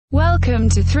Welcome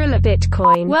to Thriller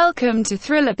Bitcoin. Welcome to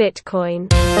Thriller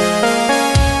Bitcoin.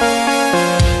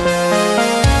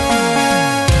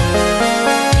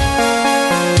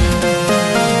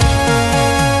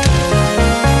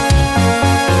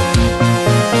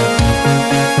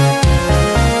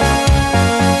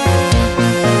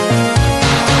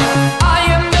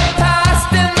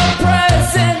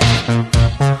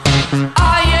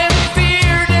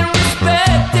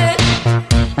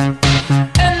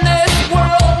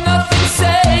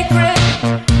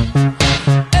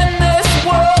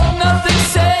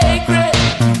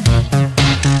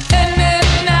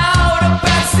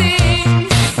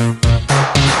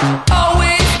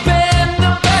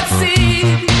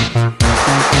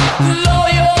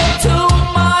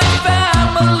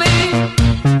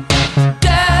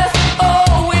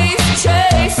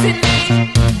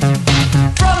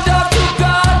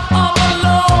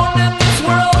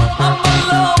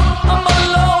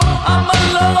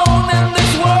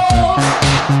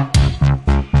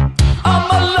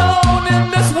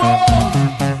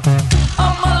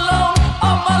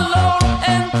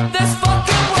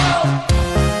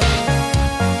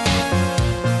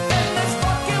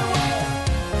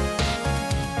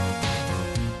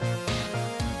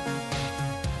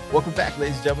 Welcome back,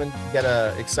 ladies and gentlemen. We got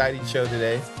an exciting show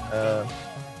today. We're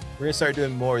going to start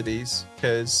doing more of these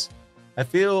because I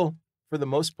feel, for the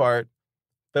most part,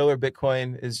 Thriller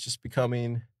Bitcoin is just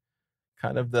becoming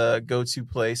kind of the go-to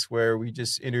place where we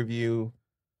just interview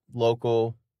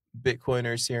local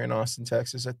Bitcoiners here in Austin,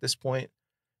 Texas at this point.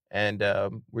 And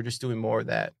we're just doing more of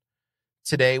that.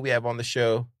 Today, we have on the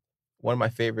show one of my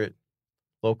favorite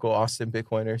local Austin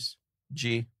Bitcoiners,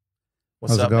 G.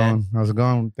 What's up, man? How's it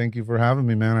going? Thank you for having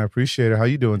me, man. I appreciate it. How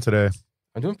you doing today?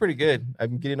 I'm doing pretty good.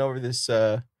 I'm getting over this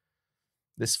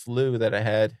this flu that I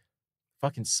had.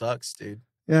 Fucking sucks, dude.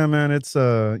 Yeah, man. It's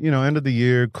end of the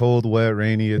year, cold, wet,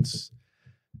 rainy. It's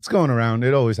going around.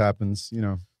 It always happens,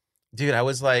 Dude, I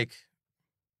was like,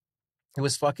 it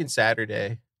was fucking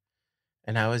Saturday,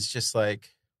 and I was just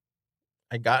like,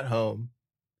 I got home,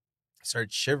 I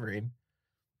started shivering.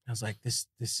 I was like, this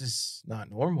is not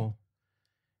normal.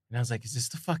 And I was like, is this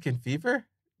the fucking fever?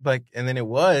 Like, and then it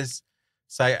was.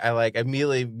 So I like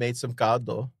immediately made some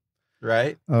caldo,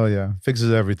 right? Oh, yeah.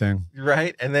 Fixes everything.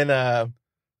 Right. And then I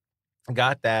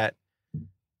got that. And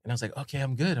I was like, okay,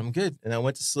 I'm good. And I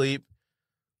went to sleep,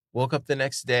 woke up the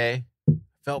next day,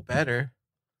 felt better.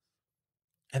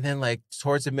 And then like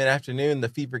towards the mid-afternoon, the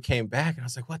fever came back. And I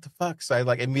was like, what the fuck? So I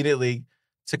like immediately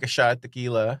took a shot of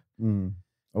tequila.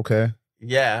 Okay.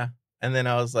 Yeah. And then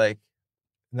I was like,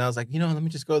 let me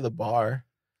just go to the bar.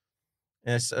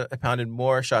 And I pounded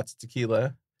more shots of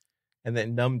tequila and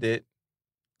then numbed it.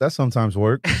 That sometimes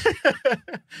works.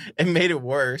 It made it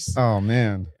worse. Oh,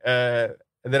 man. And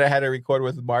then I had to record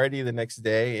with Marty the next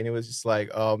day. And it was just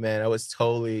like, oh, man, I was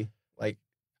totally like,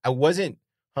 I wasn't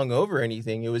hungover or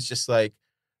anything. It was just like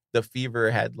the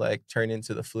fever had like turned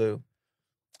into the flu.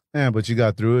 Yeah, but you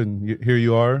got through it and here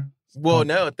you are. Well,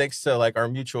 no, thanks to like our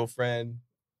mutual friend,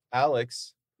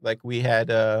 Alex. Like we had,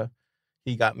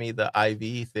 he got me the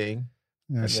IV thing.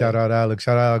 Yeah, shout out Alex.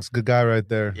 Good guy right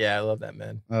there. Yeah, I love that,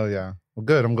 man. Oh, yeah. Well,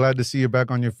 good. I'm glad to see you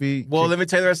back on your feet. Well, let me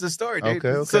tell you the rest of the story, dude.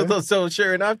 Okay. So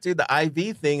sure enough, dude, the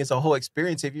IV thing is a whole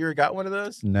experience. Have you ever got one of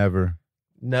those? Never.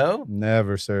 No?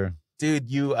 Never, sir. Dude,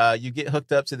 you get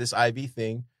hooked up to this IV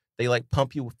thing. They like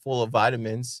pump you full of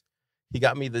vitamins. He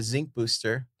got me the zinc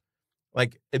booster.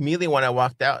 Like immediately when I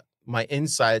walked out, my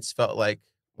insides felt like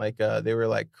they were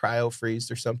like cryo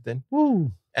freezed or something.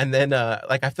 Woo. And then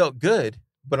like I felt good,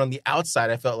 but on the outside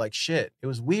I felt like shit. It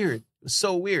was weird. It was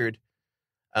so weird.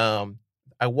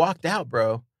 I walked out,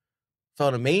 bro.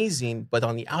 Felt amazing, but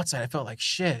on the outside I felt like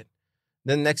shit.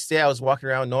 Then the next day I was walking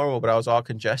around normal, but I was all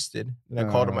congested. And I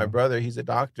called up my brother. He's a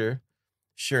doctor.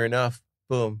 Sure enough,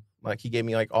 boom. Like he gave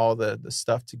me like all the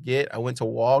stuff to get. I went to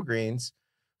Walgreens.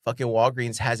 Fucking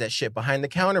Walgreens has that shit behind the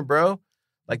counter, bro.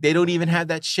 Like, they don't even have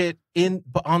that shit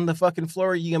on the fucking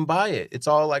floor. You can buy it. It's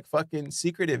all, like, fucking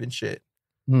secretive and shit.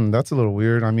 That's a little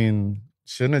weird. I mean,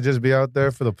 shouldn't it just be out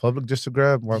there for the public just to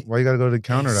grab? Why you got to go to the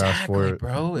counter to ask for it?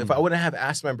 Bro. If I wouldn't have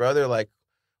asked my brother, like,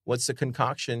 what's the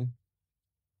concoction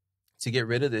to get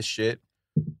rid of this shit,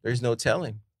 there's no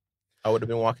telling. I would have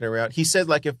been walking around. He said,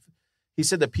 like, the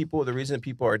reason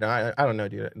people are dying, I don't know,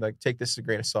 dude. Like, take this with a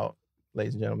grain of salt,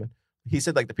 ladies and gentlemen. He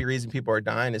said, like, the reason people are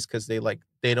dying is because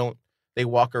they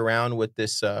walk around with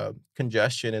this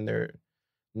congestion in their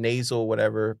nasal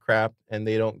whatever crap, and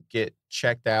they don't get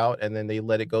checked out, and then they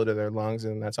let it go to their lungs,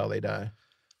 and that's how they die.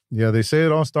 Yeah, they say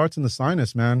it all starts in the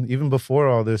sinus, man. Even before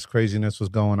all this craziness was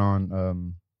going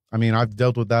on. I mean, I've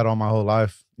dealt with that all my whole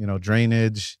life.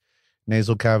 Drainage,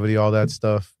 nasal cavity, all that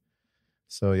stuff.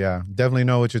 So yeah, definitely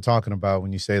know what you're talking about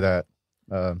when you say that.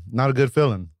 Not a good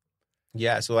feeling.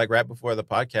 Yeah, so like right before the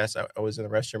podcast, I was in the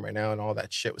restroom right now, and all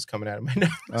that shit was coming out of my nose.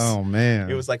 Oh man,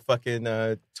 it was like fucking.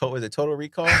 Was it Total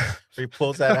Recall? Where he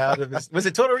pulls that out of his. Was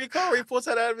it Total Recall where he pulls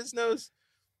that out of his nose?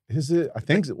 Is it? I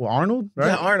think well, Arnold, right?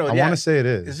 Yeah, Arnold. I want to say it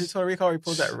is. Is it Total Recall where he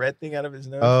pulls that red thing out of his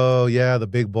nose? Oh yeah, the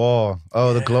big ball.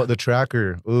 Oh, the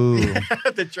tracker. Ooh,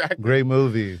 the tracker. Great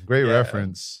movie. Great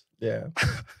reference. Yeah.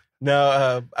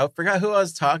 No, I forgot who I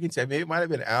was talking to. Maybe it might have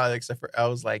been Alex. I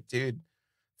was like, dude,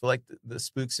 I feel like the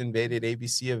spooks invaded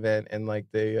ABC event, and like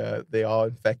they all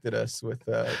infected us with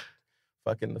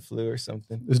fucking the flu or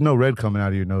something. There's no red coming out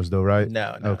of your nose though, right?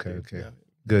 No. Okay, Dude, okay. No,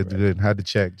 Good. Had to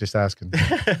check. Just asking.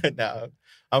 No,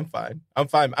 I'm fine.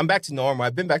 I'm back to normal.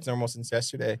 I've been back to normal since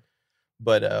yesterday,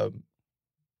 but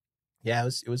yeah,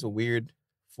 it was a weird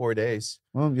 4 days.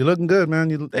 Well, you're looking good,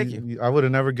 man. Thank you. I would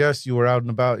have never guessed you were out and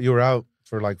about. You were out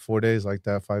for like 4 days like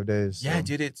that, 5 days. So. Yeah,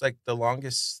 dude, it's like the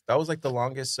longest. That was like the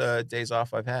longest days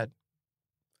off I've had.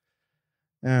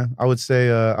 Yeah, I would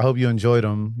say I hope you enjoyed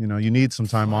them. You know, you need some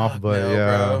time off, but no,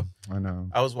 yeah, bro. I know.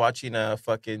 I was watching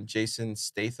fucking Jason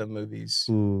Statham movies.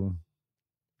 Ooh,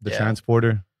 the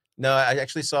Transporter. No, I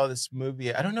actually saw this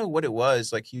movie. I don't know what it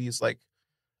was. Like he was like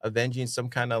avenging some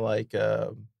kind of like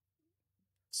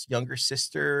younger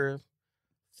sister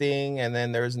thing, and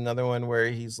then there was another one where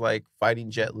he's like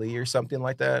fighting Jet Li or something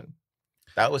like that.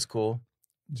 That was cool.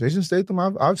 Jason Statham,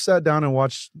 I've sat down and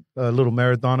watched a little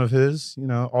marathon of his, you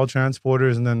know, all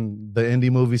Transporters, and then the indie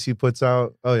movies he puts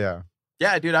out. Oh yeah.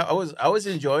 Yeah, dude, I was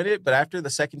enjoying it, but after the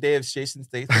second day of Jason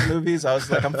Statham movies, I was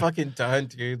like, I'm fucking done,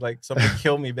 dude. Like, somebody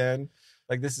kill me, man.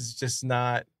 Like, this is just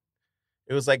not.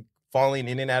 It was like falling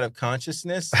in and out of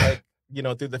consciousness, like, you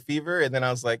know, through the fever, and then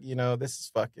I was like, you know, this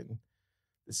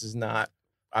is not.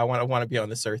 I want to be on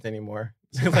this earth anymore.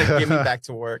 Like, get me back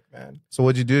to work, man. So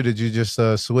what'd you do? Did you just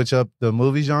switch up the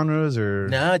movie genres, or?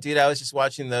 No, dude, I was just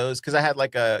watching those because I had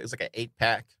like it was like an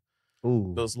 8-pack.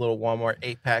 Ooh. Those little Walmart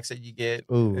 8-packs that you get.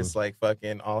 Ooh. It's like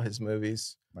fucking all his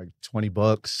movies. Like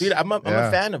 $20. Dude, I'm a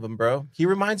fan of him, bro. He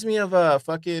reminds me of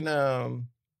fucking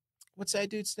what's that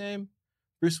dude's name?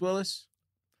 Bruce Willis.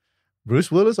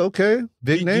 Bruce Willis, okay.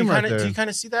 Big name right there. Do you kind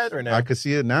of see that or no? I could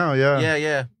see it now, yeah.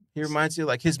 Yeah. He reminds you,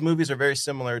 like, his movies are very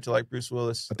similar to like Bruce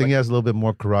Willis. I think he has a little bit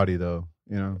more karate though,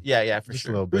 you know. Yeah, for just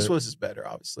sure. Bruce Willis is better,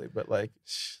 obviously, but like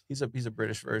he's a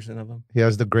British version of him. He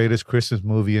has the greatest Christmas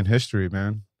movie in history,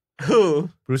 man. Who?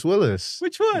 Bruce Willis.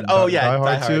 Which one? Oh yeah,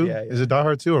 Die Hard 2. Yeah. Is it Die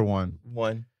Hard 2 or 1?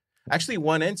 1. Actually,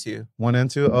 1 and 2. 1 and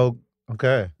 2? Oh,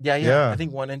 okay. Yeah. I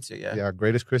think 1 and 2, yeah. Yeah,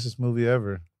 greatest Christmas movie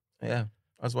ever. Yeah.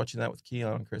 I was watching that with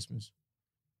Keon on Christmas.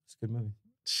 It's a good movie.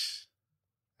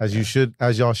 As y'all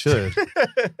should.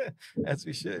 As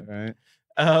we should. All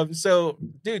right. So,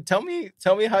 dude, tell me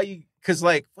how you, cause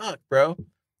like, fuck, bro.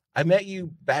 I met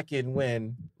you back in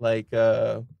when? Like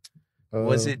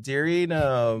was it during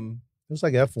it was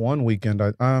like F1 weekend.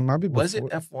 Might be before. Was it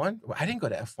F1? I didn't go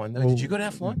to F1 though. Did you go to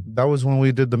F1? That was when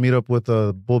we did the meetup with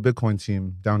the Bull Bitcoin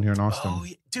team down here in Austin. Oh,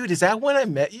 dude, is that when I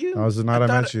met you? That was the night I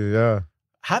met you, yeah.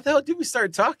 How the hell did we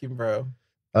start talking, bro?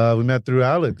 We met through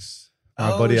Alex.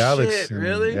 My buddy Alex. Shit,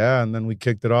 really? Yeah, and then we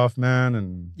kicked it off, man.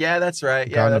 And yeah, that's right.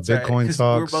 Yeah, that's Bitcoin right.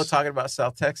 talks. We were both talking about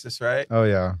South Texas, right? Oh,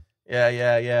 yeah.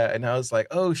 Yeah. And I was like,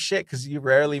 oh, shit, because you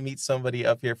rarely meet somebody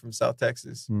up here from South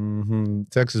Texas. Mm-hmm.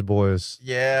 Texas boys.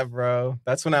 Yeah, bro.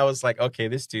 That's when I was like, okay,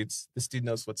 this dude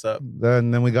knows what's up.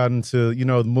 Then we got into, you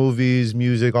know, movies,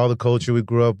 music, all the culture we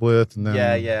grew up with. And then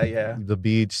yeah. The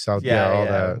beach, South, all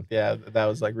that. Yeah, that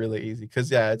was like really easy. Because,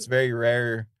 yeah, it's very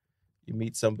rare you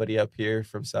meet somebody up here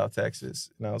from South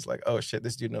Texas. And I was like, oh, shit,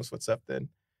 this dude knows what's up then.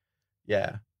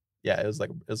 Yeah, it was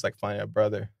like finding a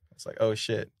brother. It's like, oh,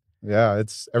 shit. Yeah,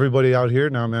 it's everybody out here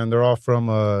now, man. They're all from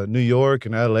New York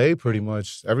and LA, pretty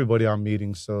much. Everybody I'm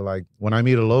meeting. So, like, when I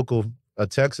meet a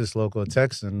Texas local, a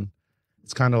Texan,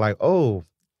 it's kind of like, oh,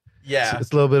 yeah,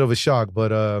 it's a little bit of a shock,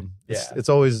 but it's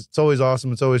always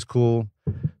awesome. It's always cool.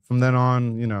 From then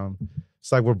on, you know,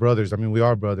 it's like we're brothers. I mean, we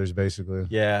are brothers, basically.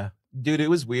 Yeah, dude, it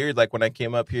was weird. Like when I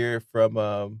came up here from,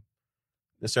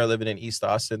 I started living in East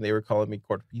Austin. They were calling me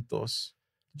Corpitos.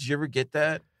 Did you ever get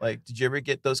that? Like, did you ever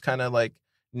get those kind of like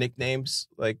nicknames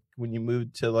like when you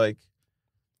moved to like?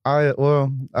 I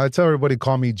tell everybody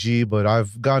call me G, but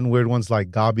I've gotten weird ones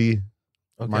like Gabi.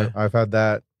 Okay. I've had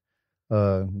that.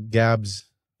 Gabs.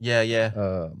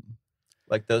 Yeah.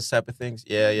 Like those type of things.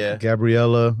 Yeah.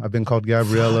 Gabriella. I've been called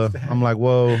Gabriella. I'm like,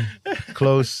 whoa,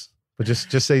 close. But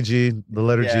just say G, the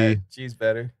letter G. G's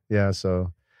better. Yeah,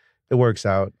 so it works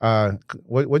out.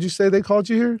 What'd you say they called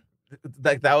you here?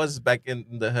 Like that was back in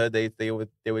the hood. They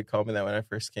would call me that when I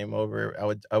first came over.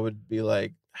 I would be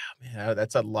like, oh, man,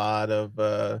 that's a lot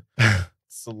of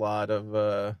it's a lot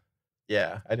of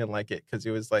yeah, I didn't like it because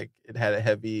it was like it had a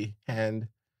heavy hand.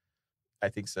 I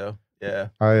think so. Yeah.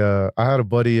 I had a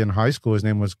buddy in high school. His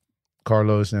name was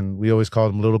Carlos, and we always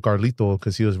called him Little Carlito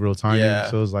because he was real tiny. Yeah.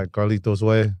 So it was like Carlito's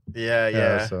way. Yeah.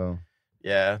 Yeah. So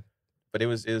Yeah. But it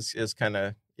was kind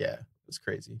of, yeah, it was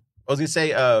crazy. I was gonna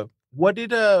say, what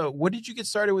did you get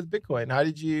started with Bitcoin?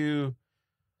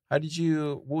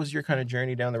 What was your kind of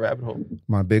journey down the rabbit hole?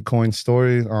 my Bitcoin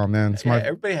story. Oh man,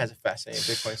 Everybody has a fascinating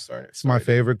Bitcoin story. it's my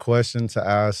favorite question to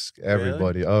ask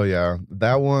everybody. Really? Oh yeah,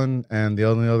 that one. And the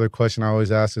only other question I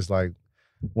always ask is like,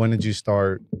 when did you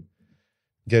start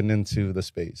getting into the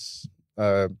space?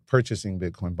 Purchasing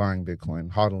Bitcoin, buying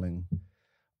Bitcoin, hodling.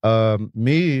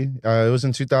 It was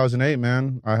in 2008,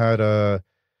 man. I had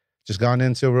just gotten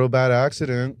into a real bad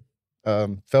accident.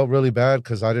 Felt really bad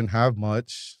because I didn't have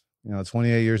much.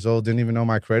 28 years old, didn't even know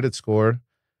my credit score.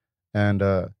 And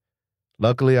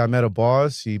luckily, I met a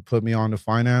boss. He put me on to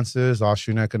finances,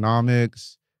 Austrian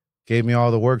economics, gave me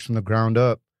all the works from the ground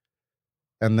up.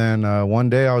 And then one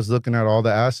day I was looking at all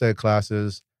the asset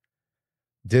classes.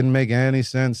 Didn't make any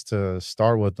sense to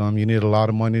start with them. You need a lot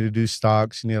of money to do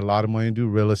stocks. You need a lot of money to do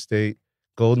real estate.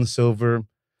 Gold and silver,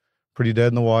 pretty dead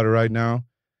in the water right now.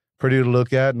 Pretty to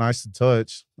look at, nice to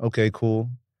touch. Okay,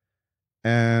 cool.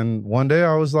 And one day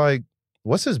I was like,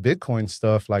 what's this Bitcoin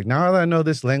stuff? Like, now that I know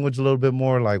this language a little bit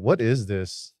more, like, what is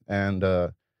this? And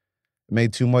it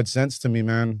made too much sense to me,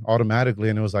 man, automatically.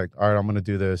 And it was like, all right, I'm going to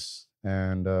do this.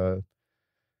 And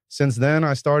since then,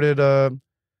 I started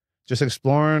just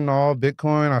exploring all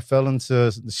Bitcoin. I fell into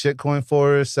the shitcoin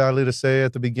forest, sadly to say,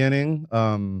 at the beginning.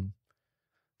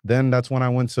 Then that's when I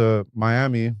went to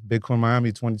Miami, Bitcoin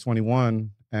Miami 2021,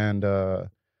 and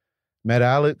met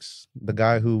Alex, the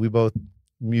guy who we both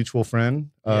mutual friend.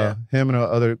 Him and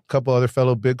a couple other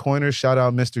fellow Bitcoiners. Shout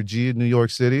out Mr. G, New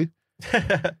York City.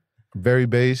 Very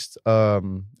based.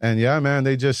 And yeah, man,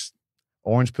 they just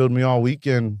orange pilled me all week.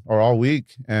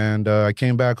 And I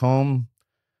came back home,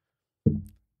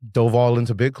 dove all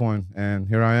into Bitcoin, and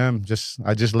here I am.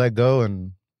 I just let go,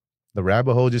 and the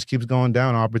rabbit hole just keeps going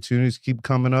down. Opportunities keep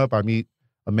coming up. I meet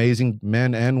amazing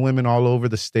men and women all over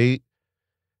the state.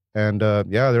 And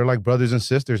yeah, they're like brothers and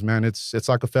sisters, man. It's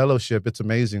like a fellowship. It's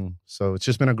amazing. So it's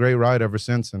just been a great ride ever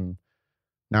since. And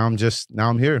now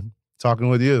I'm here talking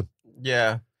with you.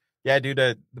 Yeah, dude.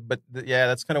 Yeah,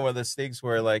 that's kind of one of those things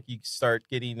where like you start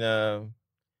getting,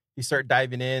 you start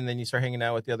diving in, then you start hanging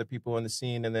out with the other people in the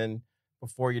scene, and then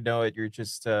before you know it, you're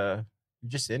just in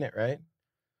it, right?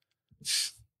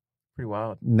 Pretty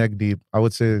wild. Neck deep. I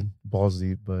would say balls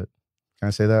deep, but can I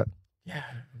say that? Yeah,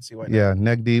 let's see why not. Yeah,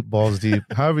 neck deep, balls deep,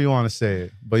 however you want to say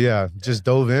it. But yeah, just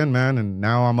dove in, man, and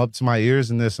now I'm up to my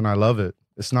ears in this, and I love it.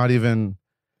 It's not even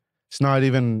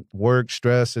work,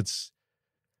 stress. It's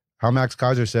how Max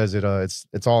Kaiser says it.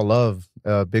 It's all love.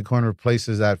 Bitcoin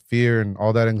replaces that fear and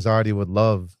all that anxiety with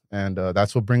love, and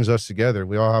that's what brings us together.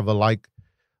 We all have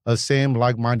a same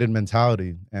like-minded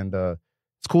mentality, and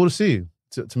it's cool to see.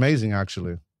 It's amazing,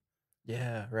 actually.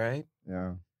 Yeah. Right.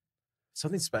 Yeah.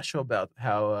 Something special about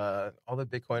how all the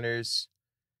Bitcoiners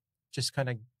just kind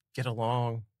of get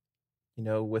along,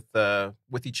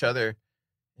 with each other,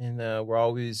 and we're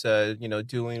always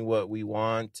doing what we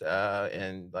want,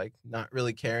 and like not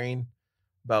really caring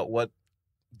about what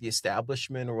the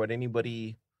establishment or what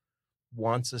anybody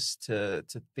wants us to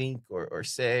think or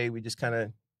say. We just kind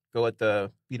of go at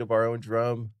the beat of our own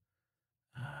drum.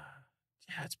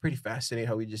 Yeah, it's pretty fascinating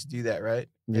how we just do that, right?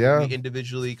 And yeah, we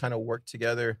individually kind of work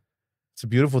together. It's a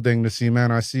beautiful thing to see,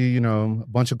 man. I see, a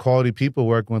bunch of quality people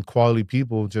working with quality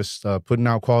people, just putting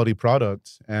out quality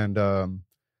products. And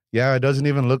yeah, it doesn't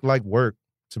even look like work,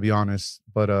 to be honest.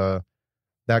 But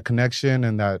that connection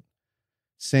and that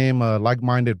same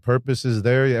like-minded purpose is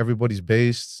there. Everybody's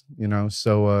based,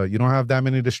 so you don't have that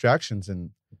many distractions. And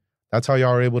that's how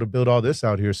y'all are able to build all this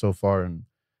out here so far. And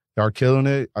y'all are killing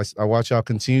it. I watch y'all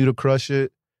continue to crush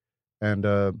it.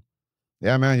 And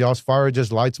yeah, man, y'all's fire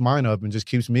just lights mine up and just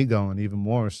keeps me going even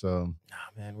more. So, nah,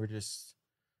 man, we're just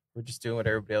doing what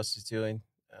everybody else is doing.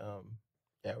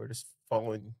 Yeah, we're just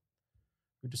following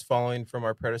from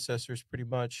our predecessors, pretty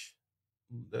much,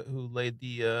 who laid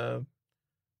the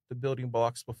building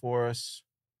blocks before us,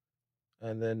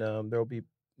 and then there'll be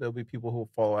people who will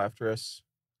follow after us.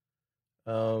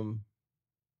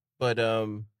 But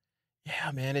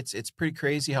yeah, man, it's pretty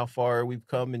crazy how far we've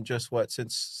come in just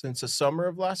since the summer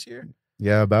of last year.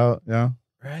 Yeah,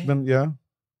 Right. A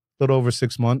little over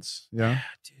 6 months. Yeah,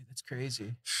 dude, that's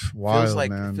crazy. Wild,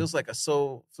 man. It feels like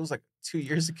 2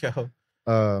 years ago.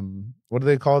 What do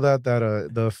they call that?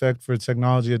 That the effect for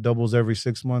technology, it doubles every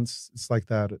 6 months. It's like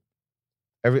that.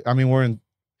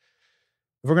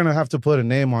 if we're gonna have to put a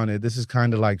name on it, this is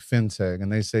kind of like fintech,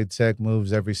 and they say tech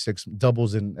moves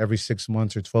doubles in every 6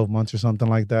 months or 12 months or something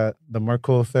like that. The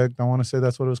Merkle effect. I want to say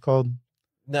that's what it was called.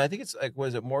 No, I think it's like, what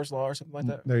is it, Moore's Law or something like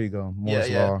that? There you go, Yeah, Moore's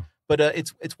yeah. law. But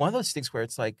it's one of those things where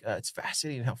it's like it's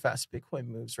fascinating how fast Bitcoin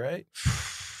moves, right?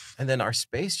 And then our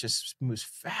space just moves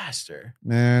faster.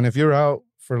 Man, if you're out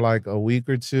for like a week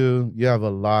or two, you have a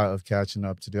lot of catching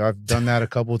up to do. I've done that a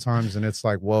couple of times, and it's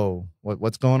like, whoa,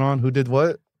 what's going on? Who did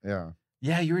what? Yeah.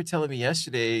 Yeah, you were telling me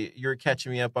yesterday you were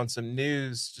catching me up on some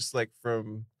news just like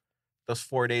from those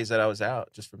 4 days that I was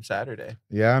out, just from Saturday.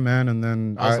 Yeah, man. And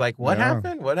then I was like, what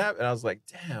happened? What happened? And I was like,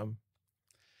 damn.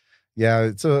 Yeah,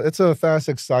 it's a fast,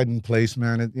 exciting place,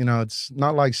 man. It's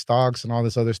not like stocks and all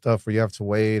this other stuff where you have to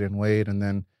wait, and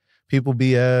then people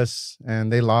BS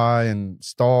and they lie and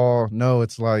stall. No,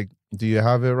 it's like, do you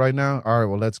have it right now? All right,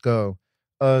 well, let's go.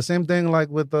 Same thing like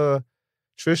with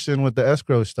Tristan with the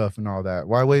escrow stuff and all that.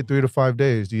 Why wait 3 to 5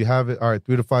 days? Do you have it? All right,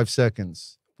 3 to 5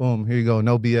 seconds. Boom, here you go.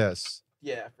 No BS.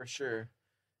 Yeah, for sure.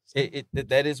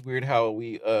 That is weird how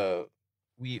we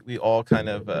all kind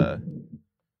of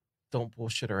don't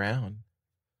bullshit around.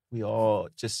 We all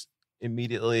just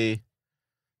immediately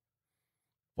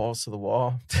balls to the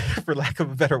wall, for lack of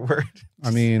a better word.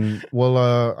 I mean,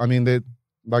 they,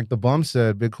 like the bum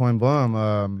said, Bitcoin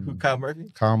bum. Who, Kyle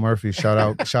Murphy? Kyle Murphy. Shout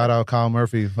out Kyle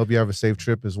Murphy. Hope you have a safe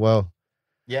trip as well.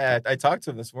 Yeah, I talked to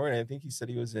him this morning. I think he said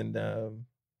he was in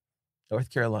North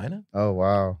Carolina. Oh,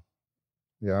 wow.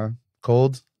 Yeah.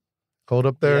 Cold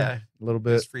up there? Yeah. A little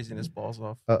bit. He's freezing his balls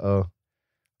off. Uh-oh.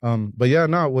 But yeah,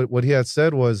 no, what he had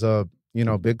said was,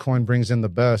 Bitcoin brings in the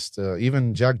best.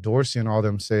 Even Jack Dorsey and all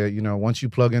them say, once you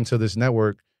plug into this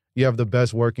network, you have the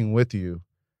best working with you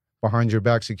behind your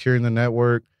back, securing the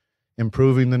network,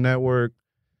 improving the network.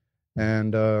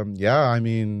 And I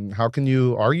mean, how can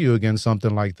you argue against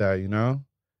something like that,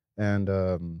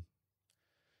 And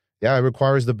it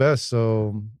requires the best.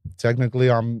 So technically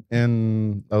I'm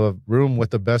in a room with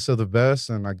the best of the best,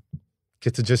 and I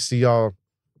get to just see y'all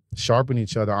sharpen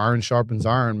each other. Iron sharpens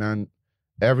iron, man.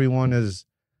 Everyone is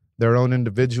their own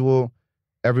individual.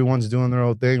 Everyone's doing their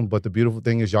own thing. But the beautiful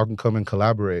thing is y'all can come and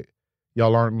collaborate.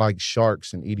 Y'all aren't like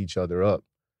sharks and eat each other up.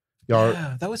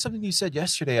 Yeah, that was something you said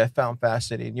yesterday I found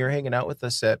fascinating. You're hanging out with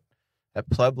us at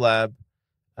Pleb Lab.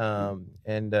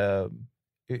 It's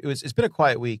been a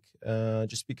quiet week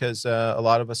just because a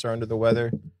lot of us are under the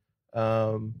weather.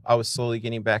 I was slowly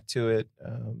getting back to it.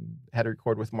 Had to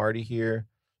record with Marty here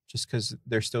just because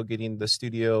they're still getting the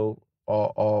studio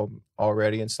all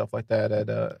ready and stuff like that at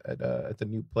the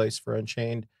new place for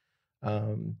Unchained.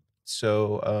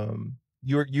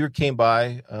 You came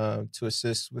by to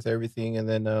assist with everything, and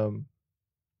then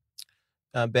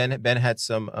Ben had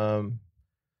some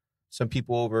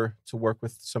people over to work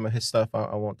with some of his stuff.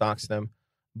 I won't dox them,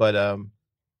 but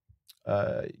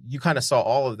you kind of saw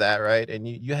all of that, right? And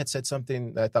you had said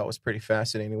something that I thought was pretty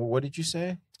fascinating. What did you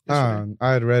say? I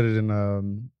had read it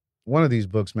in one of these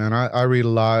books, man. I read a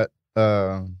lot,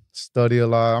 study a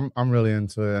lot. I'm really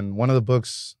into it. And one of the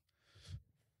books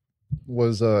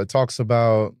was talks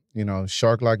about,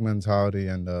 shark-like mentality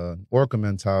and orca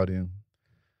mentality.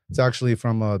 It's actually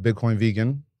from Bitcoin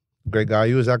Vegan. Great guy.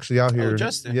 He was actually out here. Oh,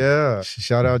 Justin. Yeah.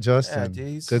 Shout out Justin. Yeah,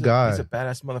 dude, good guy. He's a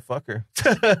badass motherfucker.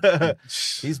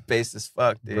 He's based as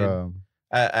fuck, dude. Bro.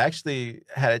 I actually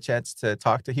had a chance to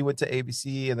talk to. He went to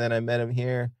ABC, and then I met him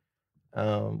here.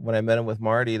 When I met him with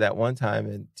Marty that one time,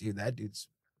 and dude, that dude's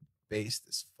based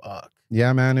as fuck.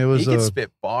 Yeah, man. It was. He could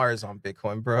spit bars on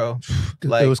Bitcoin, bro.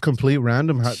 It was complete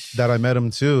random that I met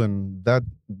him too, and that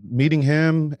meeting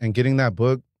him and getting that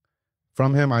book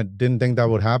from him, I didn't think that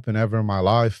would happen ever in my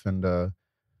life, and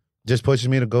just pushes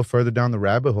me to go further down the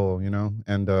rabbit hole,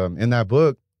 And in that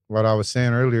book, what I was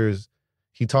saying earlier is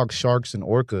he talks sharks and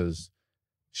orcas.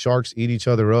 Sharks eat each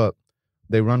other up.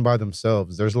 They run by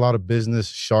themselves. There's a lot of business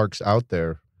sharks out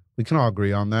there. We can all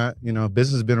agree on that.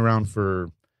 Business has been around for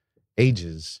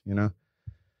ages,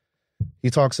 He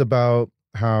talks about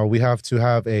how we have to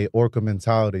have a orca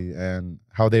mentality and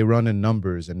how they run in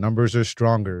numbers, and numbers are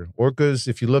stronger. Orcas,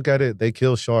 if you look at it, they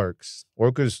kill sharks.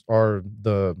 Orcas are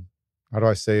the, how do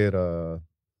I say it,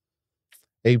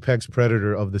 apex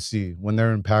predator of the sea when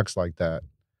they're in packs like that.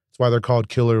 That's why they're called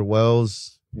killer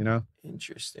whales,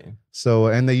 Interesting. So,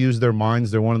 and they use their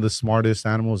minds. They're one of the smartest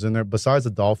animals in there, besides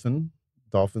the dolphin.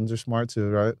 Dolphins are smart too,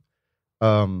 right?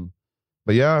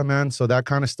 But yeah, man, so that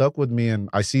kind of stuck with me, and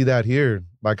I see that here.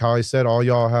 Like how I said, all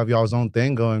y'all have y'all's own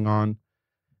thing going on,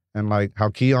 and like how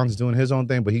Keon's doing his own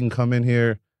thing, but he can come in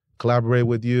here, collaborate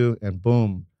with you, and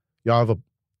boom, y'all have a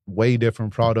way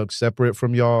different product separate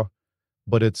from y'all,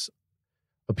 but it's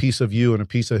a piece of you and a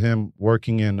piece of him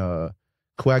working in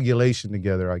coagulation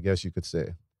together, I guess you could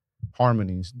say.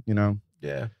 Harmonies, you know?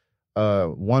 Yeah.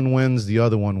 One wins, the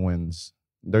other one wins.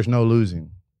 There's no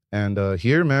losing. And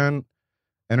here, man,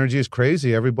 energy is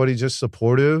crazy. Everybody's just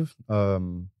supportive.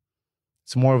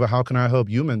 It's more of a how can I help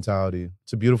you mentality.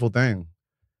 It's a beautiful thing.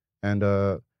 And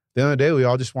at the end of the day,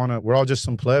 we're all just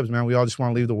some plebs, man. We all just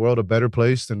want to leave the world a better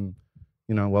place than,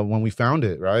 you know, when we found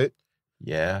it, right?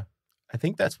 Yeah. I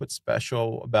think that's what's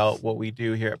special about what we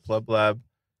do here at Pleb Lab.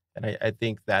 And I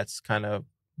think that's kind of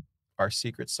our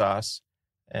secret sauce.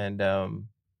 And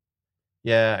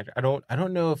yeah, I don't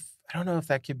know if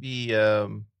that could be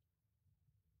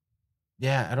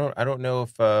yeah, I don't know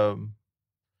if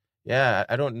yeah,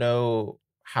 I don't know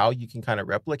how you can kind of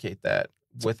replicate that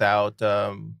without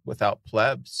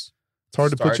plebs. It's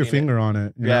hard to put your starting it. finger on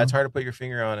it. You Yeah, know? it's hard to put your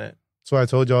finger on it. That's why I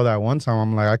told y'all that one time.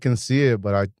 I'm like, I can see it,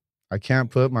 but I can't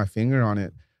put my finger on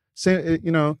it. Same,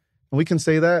 you know, and we can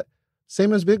say that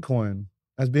same as Bitcoin,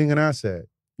 as being an asset.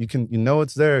 You know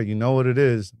it's there, you know what it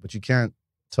is, but you can't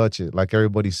touch it like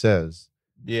everybody says.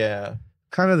 Yeah.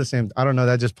 Kind of the same. I don't know.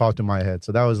 That just popped in my head.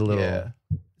 So that was a little. Yeah.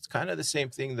 It's kind of the same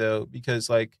thing though, because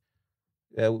like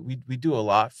we do a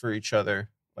lot for each other.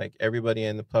 Like everybody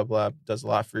in the Pleb Lab does a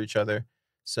lot for each other.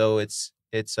 So it's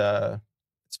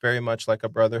very much like a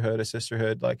brotherhood, a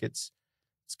sisterhood. Like it's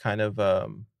kind of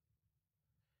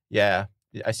yeah,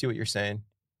 I see what you're saying.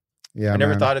 Yeah, I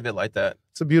never man. thought of it like that.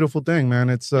 It's a beautiful thing, man.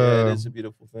 It's Yeah, it is a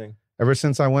beautiful thing. Ever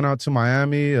since I went out to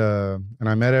Miami and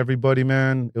I met everybody,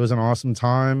 man, it was an awesome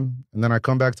time. And then I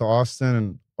come back to Austin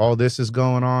and all this is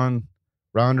going on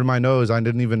right under my nose. I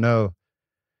didn't even know.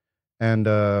 And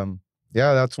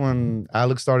yeah, that's when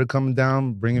Alex started coming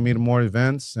down, bringing me to more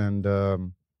events. And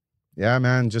yeah,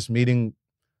 man, just meeting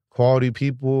quality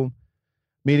people,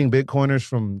 meeting Bitcoiners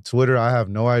from Twitter. I have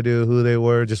no idea who they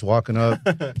were, just walking up,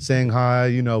 saying hi,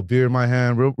 you know, beer in my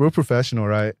hand, real professional,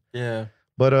 right? Yeah.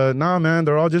 But nah, man,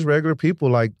 they're all just regular people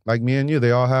like me and you. They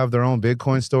all have their own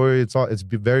Bitcoin story. It's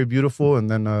very beautiful.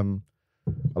 And then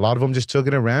a lot of them just took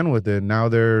it and ran with it. Now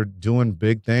they're doing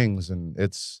big things, and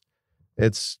it's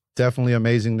definitely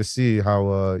amazing to see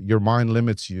how your mind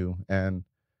limits you. And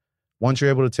once you're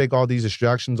able to take all these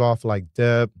distractions off, like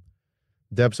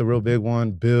debt's a real big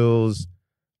one, bills,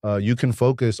 you can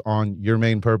focus on your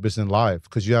main purpose in life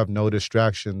because you have no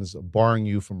distractions barring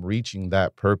you from reaching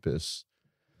that purpose.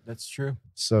 That's true.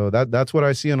 So that's what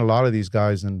I see in a lot of these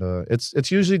guys. And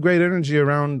it's usually great energy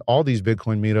around all these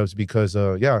Bitcoin meetups because,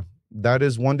 yeah, that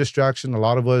is one distraction a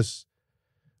lot of us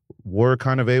were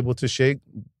kind of able to shake.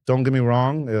 Don't get me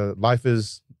wrong. Life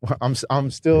is, I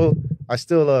still,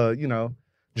 you know,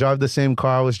 drive the same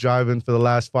car I was driving for the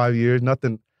last 5 years.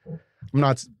 Nothing, I'm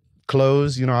not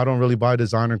clothes, you know, I don't really buy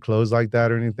designer clothes like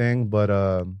that or anything. But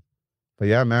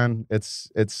yeah, man,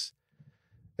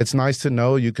 it's nice to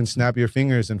know you can snap your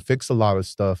fingers and fix a lot of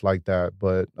stuff like that.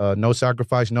 But no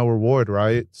sacrifice, no reward,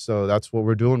 right? So that's what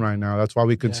we're doing right now. That's why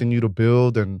we continue to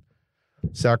build and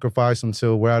sacrifice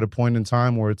until we're at a point in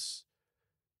time where it's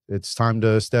time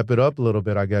to step it up a little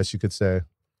bit, I guess you could say.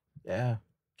 Yeah.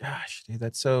 Gosh, dude,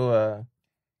 that's so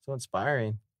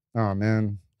inspiring. Oh,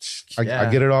 man. I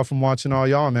get it all from watching all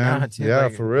y'all, man. Nah, dude, yeah,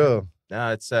 like, for real.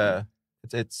 No, it's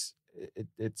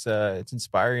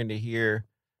inspiring to hear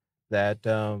that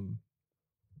that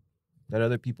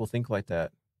other people think like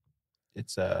that.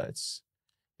 It's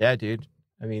yeah, dude.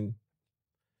 I mean,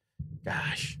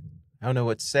 gosh, I don't know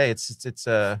what to say. It's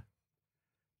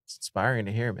inspiring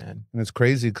to hear, man. And it's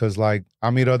crazy because like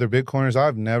I meet other Bitcoiners,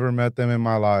 I've never met them in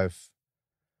my life.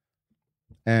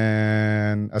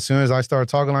 And as soon as I start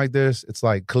talking like this, it's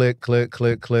like click, click,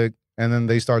 click, click. And then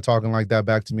they start talking like that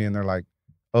back to me and they're like,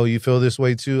 oh, you feel this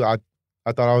way too? I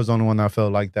thought I was the only one that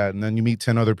felt like that. And then you meet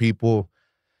 10 other people.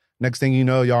 Next thing you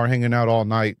know, y'all are hanging out all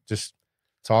night, just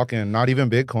talking, not even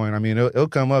Bitcoin. I mean, it'll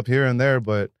come up here and there,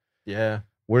 but yeah,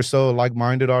 we're so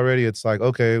like-minded already. It's like,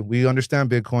 okay, we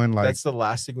understand Bitcoin. Like that's the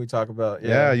last thing we talk about.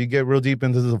 Yeah, you get real deep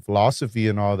into the philosophy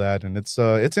and all that. And it's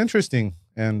interesting.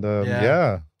 And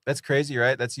yeah. That's crazy,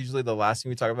 right? That's usually the last thing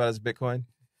we talk about is Bitcoin.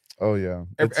 Oh, yeah.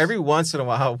 Every once in a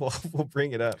while, we'll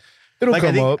bring it up. It'll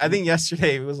come up. I think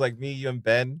yesterday it was like me, you, and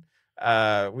Ben.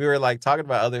 We were like talking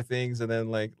about other things, and then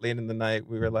like late in the night,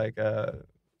 we were like, I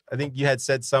think you had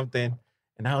said something,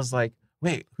 and I was like,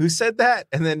 wait, who said that?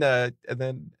 And then I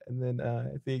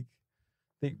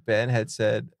think Ben had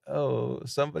said, oh,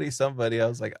 somebody. I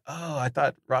was like, oh, I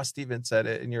thought Ross Stevens said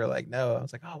it, and you were like, no. I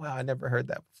was like, oh wow, I never heard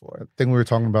that before. I think we were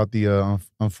talking about the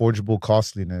unforgeable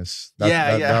costliness.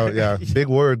 Yeah. Big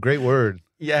word, great word.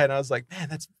 Yeah, and I was like,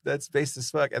 man, that's based as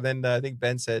fuck. And then I think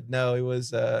Ben said, no, it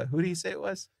was who did he say it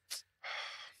was?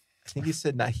 I think he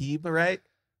said Nahib, right?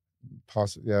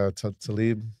 Possibly, yeah,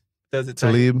 Talib. Does it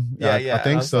tell you? Talib? Yeah, I and I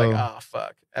think was so. like, oh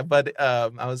fuck. But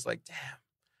I was like, damn.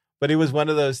 But it was one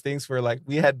of those things where like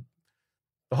we had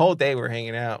the whole day we're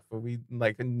hanging out, but we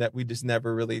just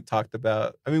never really talked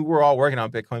about. I mean, we're all working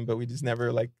on Bitcoin, but we just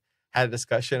never like had a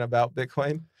discussion about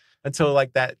Bitcoin until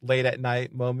like that late at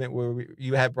night moment where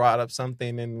you had brought up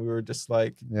something and we were just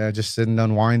like, Yeah, just sitting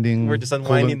unwinding. we're just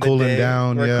unwinding the cooling day.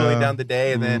 down. We're yeah. cooling down the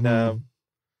day, and then Mhm.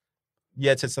 you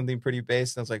had said something pretty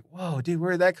base, and I was like, whoa, dude,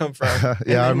 where did that come from?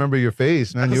 Yeah, I remember your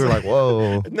face, man. You were like,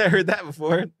 whoa. I've never heard that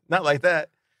before. Not like that.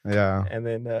 Yeah. And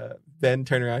then Ben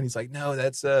turned around. He's like, no,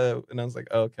 that's and I was like,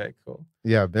 oh, okay, cool.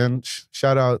 Yeah, Ben.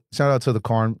 Shout out to the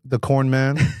corn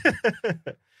man.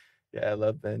 Yeah, I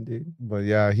love Ben, dude. But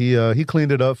yeah, he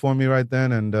cleaned it up for me right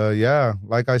then, and yeah,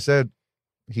 like I said,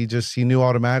 he knew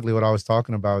automatically what I was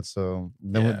talking about. So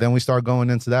then we start going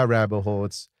into that rabbit hole.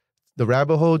 The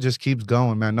rabbit hole just keeps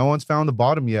going, man. No one's found the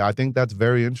bottom yet. I think that's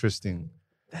very interesting.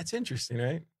 That's interesting,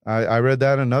 right? I read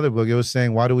that in another book. It was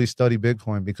saying, why do we study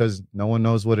Bitcoin? Because no one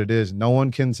knows what it is. No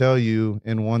one can tell you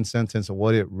in one sentence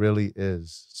what it really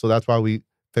is. So that's why we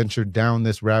ventured down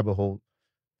this rabbit hole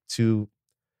to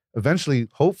eventually,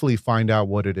 hopefully, find out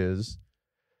what it is.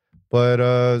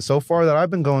 But so far that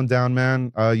I've been going down,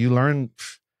 man, you learn.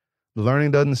 The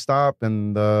learning doesn't stop,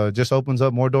 and just opens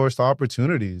up more doors to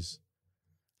opportunities.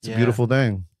 It's a beautiful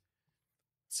thing.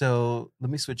 So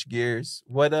let me switch gears.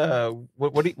 What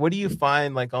do you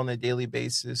find like on a daily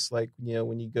basis? Like, you know,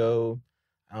 when you go,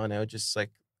 I don't know, just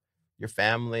like your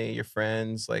family, your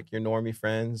friends, like your normie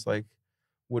friends, like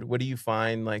what do you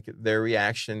find like their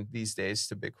reaction these days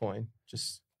to Bitcoin?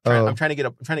 I'm trying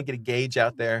to get a gauge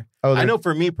out there. I know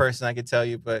for me personally, I could tell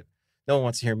you, but no one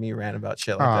wants to hear me rant about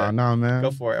shit like that. No, man.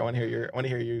 Go for it. I want to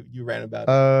hear you rant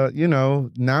about it. You know,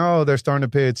 now they're starting to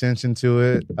pay attention to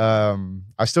it.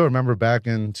 I still remember back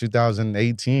in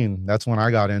 2018, that's when I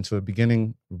got into it,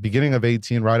 beginning of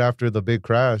 18, right after the big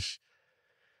crash.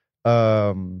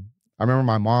 I remember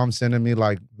my mom sending me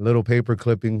like little paper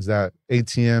clippings that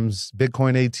Bitcoin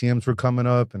ATMs were coming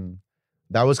up, and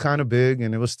that was kind of big,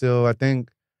 and it was still, I think,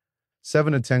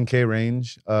 7 to 10K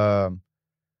range.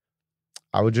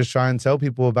 I would just try and tell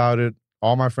people about it.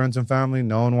 All my friends and family,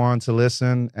 no one wanted to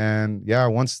listen. And yeah,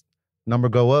 once number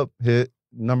go up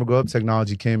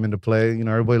technology came into play. You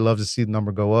know, everybody loves to see the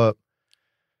number go up.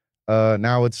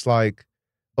 Now it's like,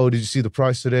 oh, did you see the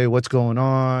price today? What's going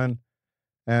on?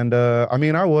 And I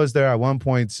mean, I was there at one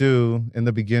point too in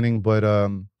the beginning, but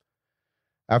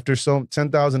after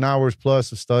 10,000 hours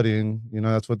plus of studying, you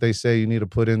know, that's what they say you need to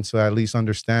put in to at least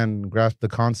understand and grasp the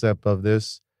concept of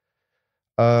this.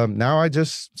 Now I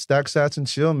just stack sats and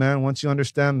chill, man. Once you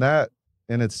understand that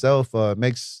in itself,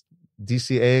 makes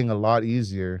DCAing a lot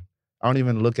easier. I don't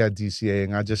even look at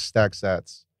DCAing. I just stack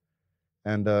sats.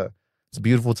 And it's a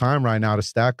beautiful time right now to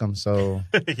stack them. So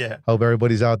yeah, hope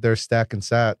everybody's out there stacking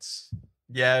sats.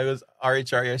 Yeah, it was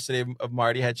RHR yesterday.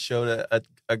 Marty had showed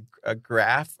a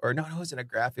graph, or no, it wasn't a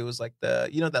graph. It was like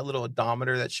that little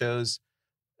odometer that shows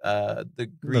the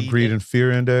greed and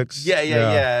fear index.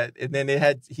 Yeah. And then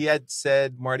he had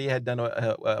said Marty had done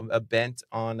a bent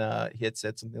on. He had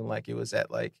said something like it was at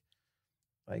like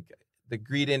the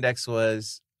greed index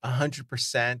was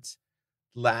 100%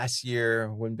 last year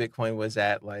when Bitcoin was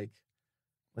at like,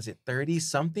 was it 30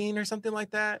 something or something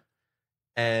like that,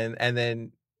 and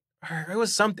then it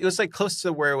was something. It was like close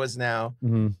to where it was now,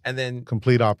 and then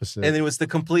complete opposite. And it was the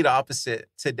complete opposite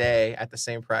today at the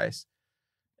same price.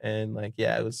 And like,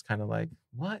 yeah, it was kind of like,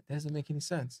 what? That doesn't make any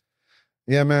sense.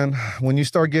 Yeah, man. When you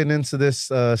start getting into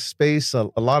this space,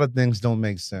 a lot of things don't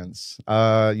make sense.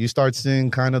 You start seeing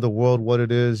kind of the world, what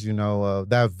it is, you know,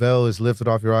 that veil is lifted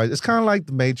off your eyes. It's kind of like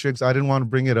the Matrix. I didn't want to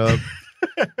bring it up.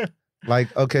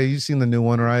 Like, okay, you've seen the new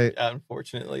one, right?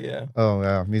 Unfortunately, yeah. Oh,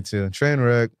 yeah, me too. Train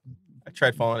wreck. I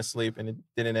tried falling asleep and it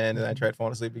didn't end, and I tried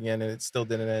falling asleep again and it still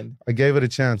didn't end. I gave it a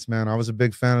chance, man. I was a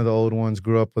big fan of the old ones.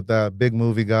 Grew up with that big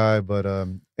movie guy. But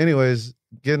anyways,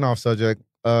 getting off subject,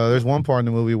 there's one part in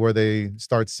the movie where they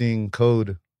start seeing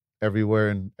code everywhere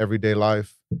in everyday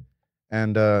life.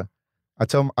 And I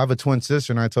have a twin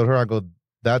sister, and I told her, I go,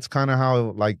 that's kind of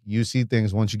how like you see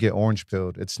things once you get orange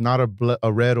pilled. It's not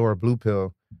a red or a blue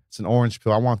pill. It's an orange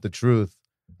pill. I want the truth.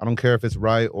 I don't care if it's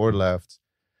right or left.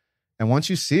 And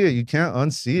once you see it, you can't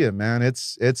unsee it, man.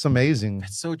 It's amazing.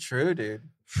 That's so true, dude.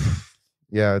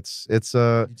 Yeah, it's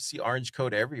you see orange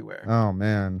code everywhere. Oh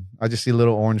man, I just see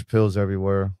little orange pills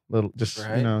everywhere,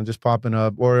 just popping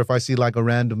up. Or if I see like a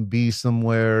random bee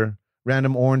somewhere,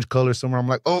 random orange color somewhere, I'm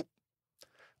like, oh,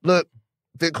 look,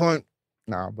 Bitcoin.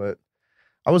 Nah, but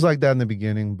I was like that in the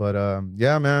beginning. But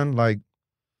yeah, man, like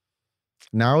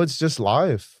now it's just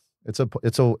life. It's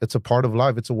a part of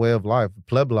life. It's a way of life.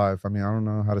 Pleb life. I mean, I don't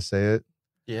know how to say it.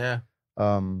 Yeah.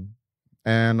 Um,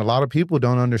 and a lot of people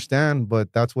don't understand,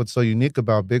 but that's what's so unique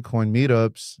about Bitcoin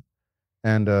meetups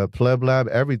and Pleb Lab,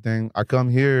 everything. I come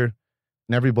here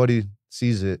and everybody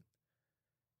sees it.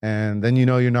 And then you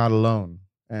know you're not alone.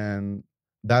 And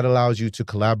that allows you to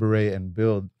collaborate and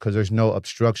build because there's no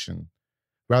obstruction.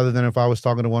 Rather than if I was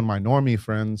talking to one of my normie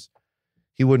friends,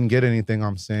 he wouldn't get anything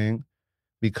I'm saying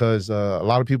because a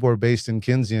lot of people are based in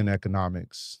Keynesian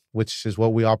economics, which is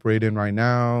what we operate in right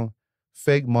now.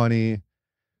 Fake money,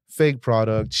 fake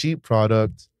product, cheap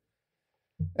product.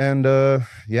 And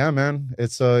yeah, man,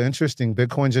 it's interesting.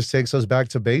 Bitcoin just takes us back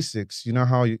to basics. You know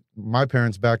how my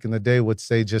parents back in the day would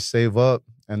say, just save up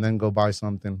and then go buy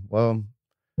something. Well,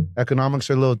 economics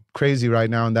are a little crazy right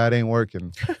now, and that ain't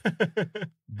working.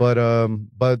 But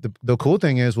the cool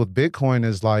thing is with Bitcoin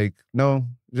is like, no,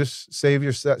 just save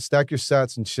your stack your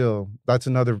sats and chill. That's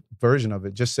another version of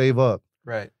it. Just save up.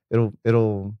 Right.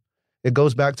 It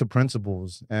goes back to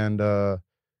principles. And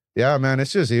yeah, man,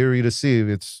 it's just eerie to see.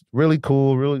 It's really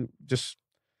cool, really just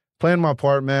playing my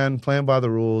part, man, playing by the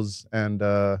rules. And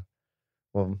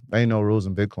well, ain't no rules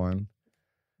in Bitcoin.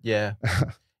 Yeah.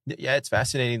 Yeah, it's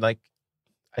fascinating. Like,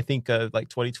 I think like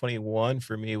 2021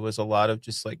 for me was a lot of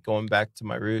just like going back to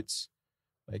my roots,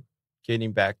 like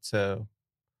getting back to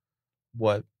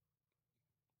what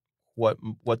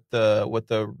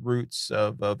the roots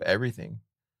of everything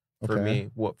for Okay. me.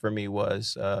 What for me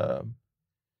was,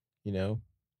 you know,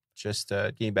 just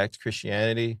getting back to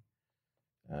Christianity,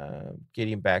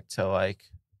 getting back to like,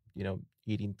 you know,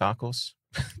 eating tacos,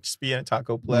 just being a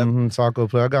taco pleb. Mm-hmm, taco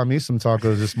pleb. I got me some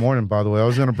tacos this morning, by the way. I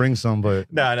was gonna bring some,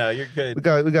 but No, you're good.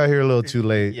 we got here a little too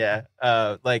late. Yeah.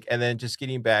 Like, and then just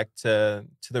getting back to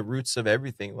the roots of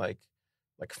everything, like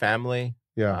family,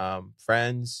 Yeah.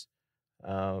 friends,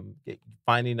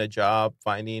 finding a job,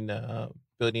 finding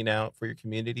building out for your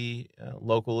community,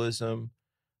 localism,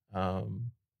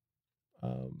 um,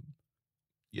 um,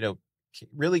 you know,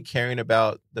 really caring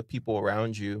about the people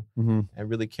around you, Mm-hmm. and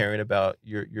really caring about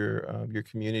your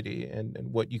community and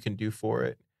what you can do for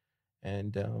it,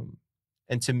 and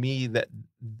to me, that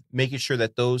making sure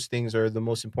that those things are the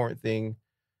most important thing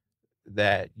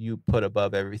that you put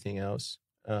above everything else,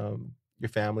 your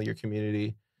family, your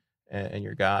community, and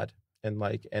your God.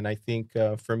 And I think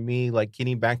for me, like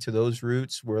getting back to those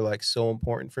roots were like so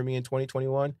important for me in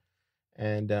 2021.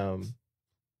 And um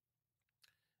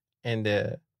and uh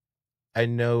I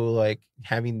know, like,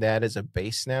 having that as a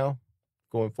base now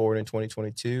going forward in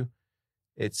 2022,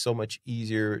 it's so much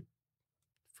easier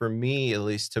for me, at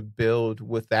least, to build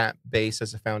with that base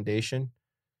as a foundation.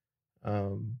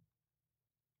 Um,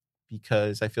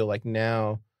 because I feel like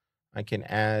now I can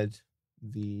add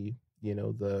the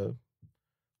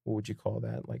what would you call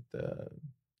that? Like the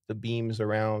beams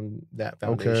around that Okay.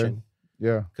 foundation,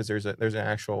 Yeah. because there's an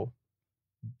actual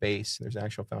base, there's an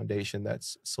actual foundation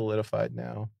that's solidified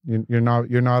now. You're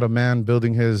not a man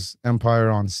building his empire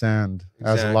on sand,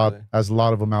 Exactly. as a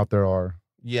lot of them out there are.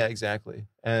 Yeah, exactly.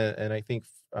 And I think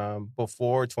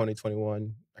before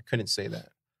 2021, I couldn't say that.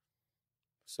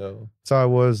 So So I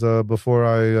was before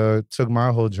I took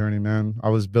my whole journey, man. I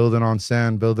was building on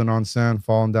sand,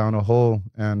 falling down a hole,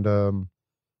 and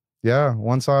yeah.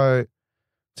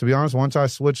 To be honest, once I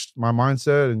switched my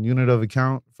mindset and unit of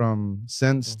account from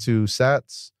cents to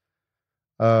sats,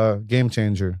 game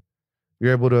changer.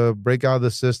 You're able to break out of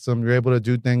the system. You're able to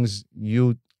do things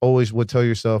you always would tell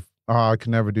yourself, "Oh, I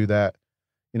can never do that."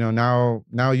 You know,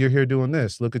 now you're here doing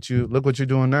this. Look at you. Look what you're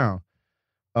doing now.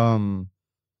 Um,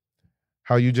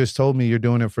 how you just told me you're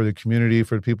doing it for the community,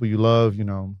 for the people you love, you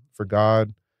know, for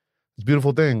God. It's a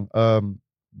beautiful thing.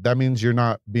 That means you're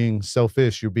not being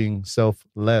selfish, you're being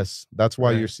selfless. That's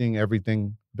why you're Right. seeing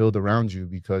everything build around you,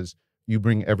 because you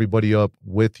bring everybody up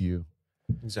with you.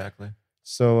 exactly.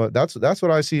 So that's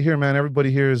what I see here, man.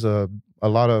 Everybody here is a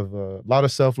lot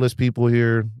of selfless people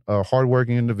here,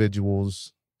 hardworking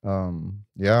individuals.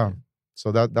 Yeah.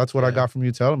 So that's what I Yeah. got from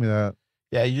you telling me that.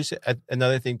 Yeah, you just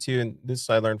another thing too, and this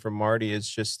I learned from Marty, is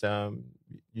just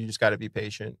you just got to be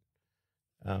patient,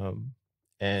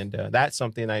 and that's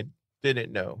something I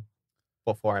didn't know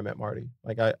before I met Marty.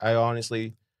 Like, I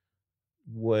honestly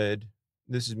would.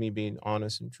 This is me being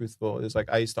honest and truthful. Is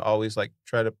like I used to always like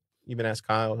try to even ask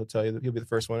Kyle. He'll tell you that he'll be the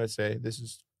first one to say this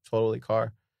is totally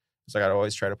car. It's like I'd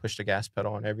always try to push the gas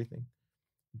pedal on everything,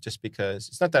 just because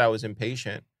it's not that I was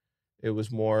impatient. It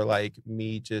was more like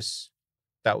me just,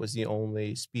 that was the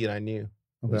only speed I knew.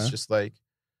 It was Okay. just like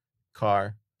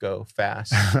car, go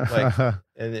fast. Like,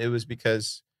 and it was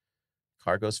because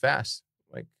car goes fast.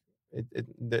 Like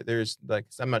there's like,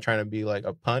 I'm not trying to be like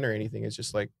a pun or anything. It's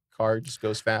just like car just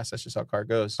goes fast. That's just how car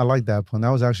goes. I like that pun. That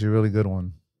was actually a really good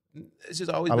one. It's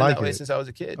just always I been like that way it. since I was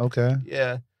a kid. Okay.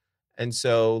 Yeah. And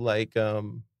so like,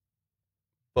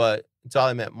 but until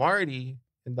I met Marty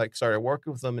and like started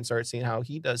working with him and started seeing how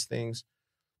he does things,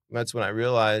 that's when I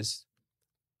realized,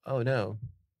 oh no,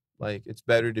 like it's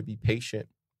better to be patient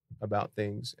about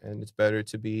things, and it's better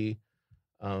to be,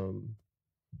 um,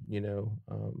 you know,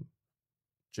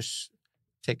 just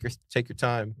take your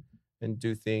time and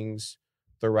do things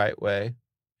the right way,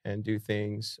 and do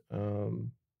things.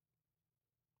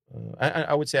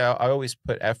 I would say I always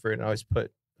put effort and I always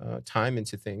put time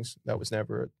into things. That was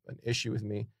never an issue with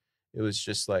me. It was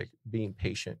just like being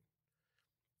patient.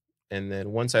 And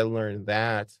then once I learned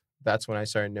that, that's when I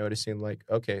started noticing like,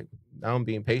 okay, now I'm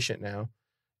being patient now.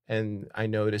 And I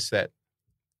noticed that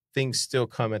things still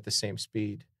come at the same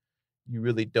speed. You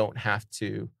really don't have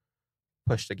to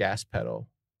push the gas pedal.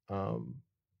 Um,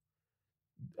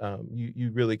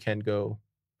 you really can go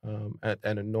at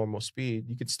a normal speed.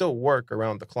 You could still work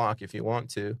around the clock if you want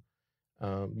to.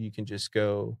 You can just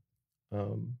go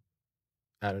um,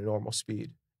 at a normal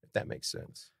speed, if that makes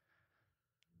sense.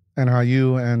 And how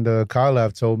you and Kyle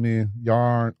have told me y'all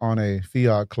aren't on a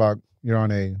fiat clock. You're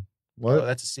on a Oh, what?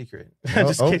 that's a secret. I'm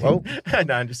just kidding.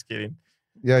 No, I'm just kidding.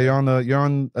 Yeah, you're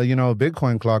on you know, a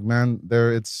Bitcoin clock, man.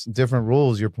 It's different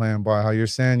rules you're playing by. How you're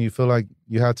saying you feel like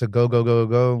you had to go, go, go,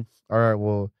 go. All right,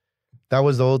 well, that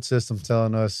was the old system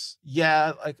telling us.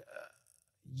 Yeah, like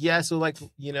yeah. So like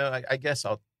I guess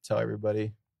I'll tell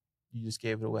everybody. You just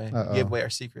gave it away. You gave away our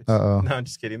secrets. No, I'm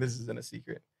just kidding. This isn't a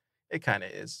secret. It kind of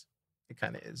is. It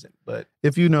kind of isn't. But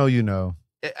if you know, you know.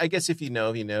 I guess if you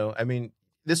know, you know. I mean,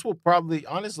 this will probably,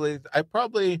 honestly, I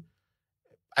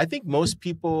think most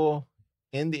people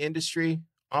in the industry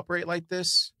operate like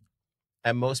this,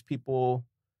 and most people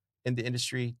in the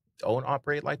industry don't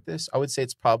operate like this. I would say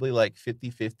it's probably like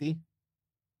 50-50.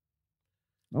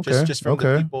 Okay. Just from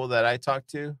the people that I talk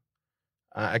to.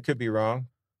 I could be wrong,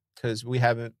 because me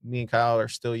and Kyle are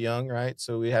still young, right?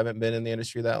 So we haven't been in the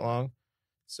industry that long.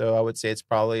 So I would say it's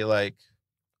probably like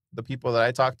the people that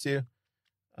I talk to,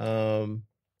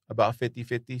 about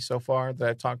 50-50 so far that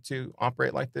I've talked to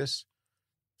operate like this.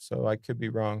 So I could be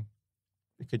wrong.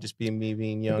 It could just be me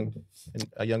being young and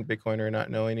a young Bitcoiner and not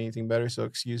knowing anything better. So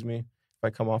excuse me if I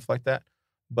come off like that.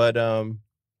 But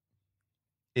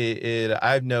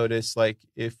I've noticed, like,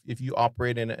 if you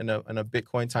operate in a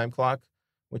Bitcoin time clock,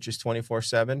 which is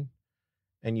 24/7,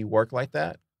 and you work like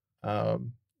that,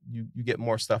 you get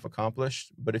more stuff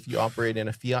accomplished. But if you operate in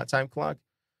a fiat time clock,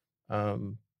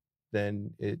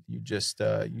 then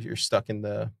you're stuck in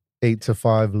the 8 to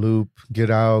 5 loop. Get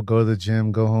out, go to the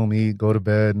gym, go home, eat, go to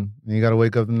bed, and you got to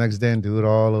wake up the next day and do it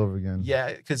all over again.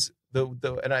 Yeah, because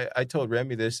and I told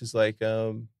Remy this is like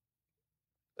we're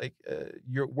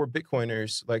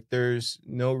Bitcoiners. Like, there's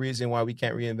no reason why we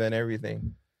can't reinvent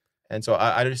everything. And so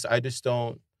I just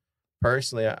don't,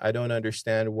 personally, I don't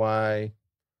understand why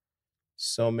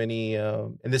so many,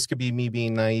 and this could be me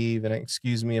being naive, and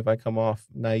excuse me if I come off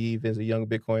naive as a young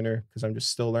Bitcoiner, because I'm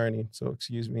just still learning, so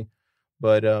excuse me.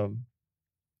 But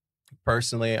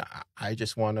personally, I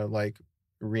just want to like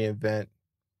reinvent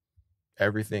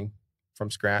everything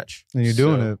from scratch. And you're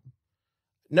doing it.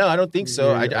 No, I don't think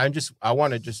so. I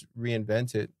want to just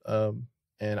reinvent it.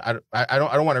 And I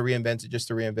don't want to reinvent it just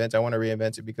to reinvent. I want to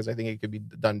reinvent it because I think it could be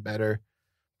done better,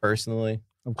 personally.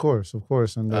 Of course.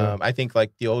 And I think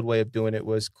like the old way of doing it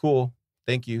was cool.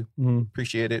 Thank you,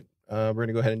 appreciate it. We're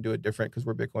gonna go ahead and do it different because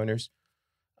we're Bitcoiners.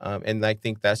 And I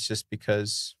think that's just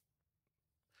because,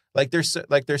 like, there's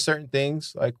certain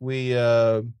things like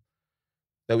that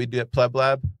we do at Pleb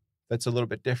Lab that's a little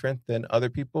bit different than other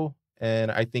people,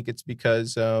 and I think it's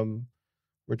because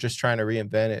we're just trying to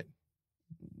reinvent it.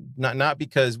 Not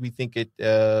because we think it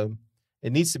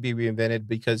needs to be reinvented,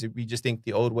 because we just think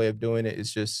the old way of doing it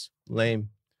is just lame.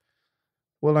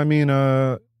 Well, I mean,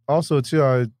 also too,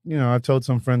 I've told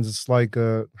some friends, it's like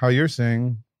how you're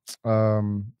saying,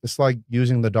 it's like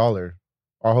using the dollar.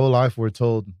 Our whole life we're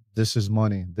told this is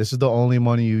money. This is the only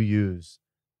money you use.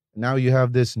 Now you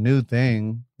have this new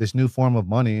thing, this new form of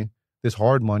money, this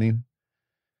hard money,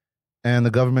 and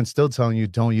the government's still telling you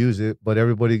don't use it, but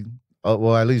everybody,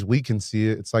 well, at least we can see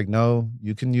it. It's like, no,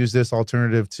 you can use this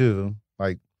alternative too.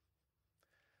 Like,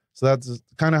 so that's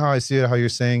kind of how I see it, how you're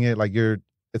saying it. Like,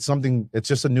 it's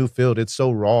just a new field. It's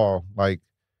so raw. Like,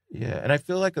 yeah. And I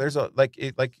feel like there's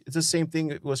it's the same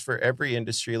thing it was for every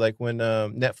industry. Like when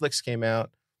Netflix came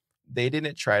out, they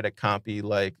didn't try to copy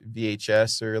like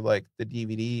VHS or like the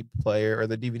DVD player or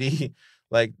the DVD.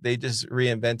 Like, they just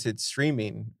reinvented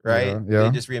streaming, right? Yeah.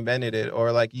 They just reinvented it.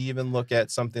 Or like, you even look at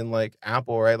something like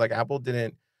Apple, right? Like, Apple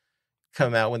didn't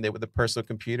come out when they with the personal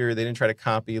computer. They didn't try to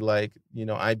copy like, you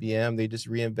know, IBM. They just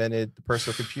reinvented the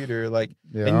personal computer. Like,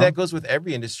 and that goes with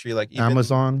every industry. Like even,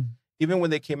 Amazon. Even when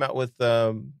they came out with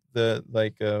the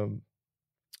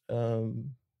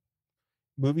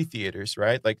movie theaters,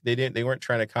 right? Like they weren't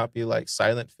trying to copy like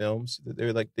silent films. They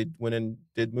were like, they went and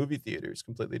did movie theaters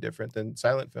completely different than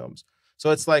silent films.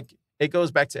 So it's like, it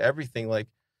goes back to everything. Like,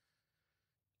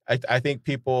 I think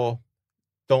people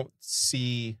don't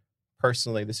see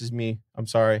personally, this is me, I'm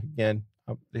sorry, again,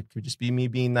 it could just be me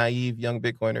being naive, young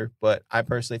Bitcoiner, but I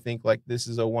personally think like this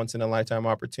is a once in a lifetime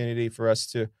opportunity for us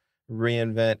to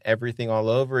reinvent everything all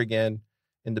over again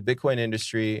in the Bitcoin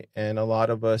industry. And a lot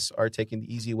of us are taking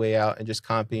the easy way out and just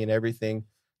copying everything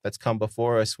that's come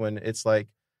before us, when it's like,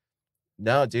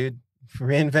 no, dude,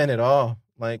 reinvent it all.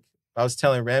 Like I was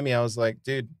telling Remy, I was like,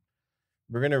 dude,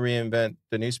 we're going to reinvent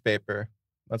the newspaper.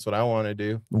 That's what I want to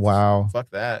do. Wow.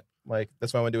 Fuck that. Like,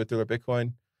 that's what I want to do with Thriller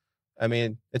Bitcoin. I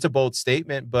mean, it's a bold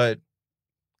statement, but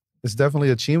it's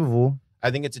definitely achievable.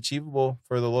 I think it's achievable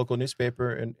for the local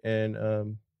newspaper and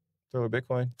Thriller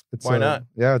Bitcoin. Why not?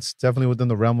 Yeah, it's definitely within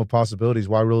the realm of possibilities.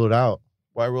 Why rule it out?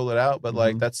 Why rule it out? But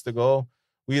like, that's the goal.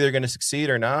 We're either going to succeed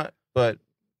or not, but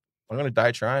I'm going to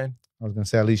die trying. I was going to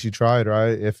say, at least you tried,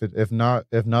 right? If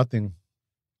nothing.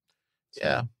 So.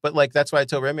 Yeah. But like, that's why I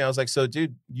told Remy, I was like, so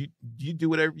dude, you do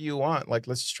whatever you want. Like,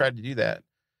 let's just try to do that.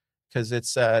 Cause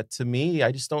it's, to me,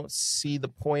 I just don't see the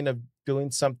point of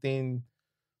doing something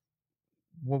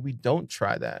when we don't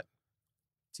try that.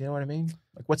 Do you know what I mean?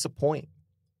 Like, what's the point?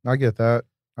 I get that.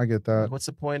 Like, what's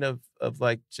the point of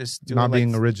like just doing not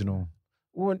being like, original?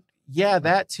 Well, yeah,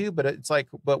 that too. But it's like,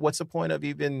 but what's the point of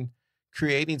even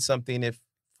creating something if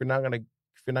you're not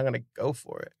gonna go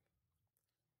for it?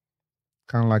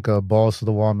 Kind of like a balls to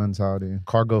the wall mentality.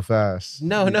 Car go fast.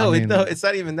 No, it's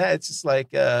not even that. It's just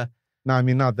like no, I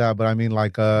mean not that, but I mean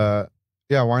like yeah,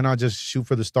 why not just shoot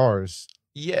for the stars?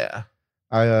 Yeah.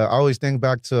 I always think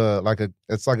back to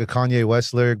it's like a Kanye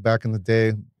West lyric back in the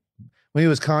day when he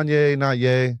was Kanye, not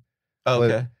Ye. Oh,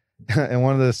 okay. And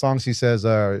one of the songs he says,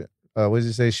 what does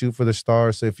he say? Shoot for the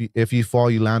stars. So if you fall,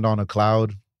 you land on a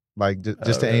cloud. Like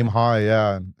just to aim high,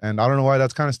 yeah. And I don't know why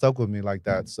that's kind of stuck with me like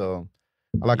that. So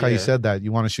I like how you said that.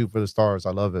 You want to shoot for the stars.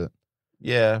 I love it.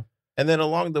 Yeah. And then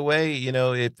along the way, you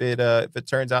know, if it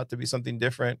turns out to be something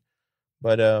different,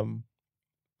 but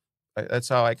that's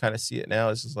how I kind of see it now.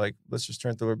 It's just like, let's just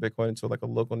turn Thriller Bitcoin into like a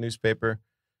local newspaper,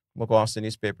 local Austin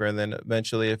newspaper, and then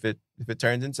eventually, if it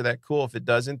turns into that, cool. If it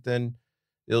doesn't, then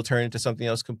it'll turn into something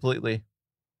else completely.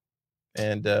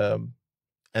 And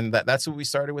that's what we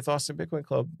started with Austin Bitcoin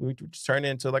Club. We just turned it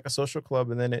into like a social club,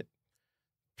 and then it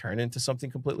turned into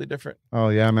something completely different. Oh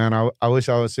yeah, man. I wish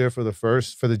I was here for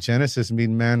the Genesis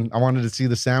meeting, man. I wanted to see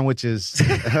the sandwiches.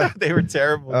 They were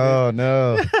terrible. Oh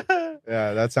no.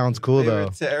 Yeah, that sounds cool though. They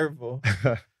were terrible.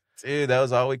 Dude, that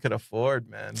was all we could afford,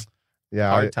 man. Yeah.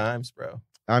 Hard times, bro.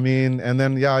 I mean, and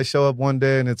then I show up one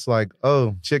day and it's like,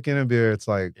 oh, chicken and beer. It's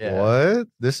like, what?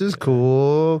 This is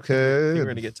cool. Okay. We're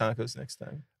gonna get tacos next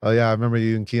time. Oh yeah, I remember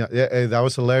you and Keon. Yeah, hey, that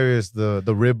was hilarious. The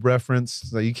rib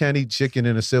reference. Like, you can't eat chicken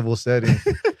in a civil setting.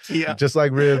 Yeah. Just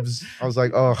like ribs. I was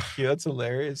like, oh. Yeah, that's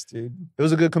hilarious, dude. It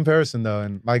was a good comparison though.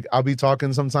 And like, I'll be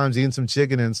talking sometimes, eating some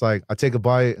chicken, and it's like, I take a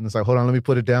bite and it's like, hold on, let me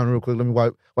put it down real quick. Let me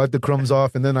wipe the crumbs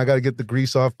off, and then I got to get the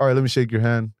grease off. All right, let me shake your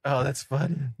hand. Oh, that's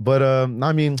funny. But I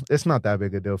mean, it's not that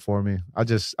big a deal for me.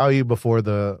 I'll eat before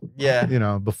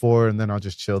before, and then I'll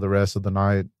just chill the rest of the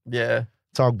night. Yeah.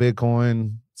 Talk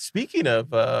Bitcoin. Speaking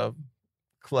of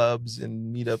clubs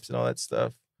and meetups and all that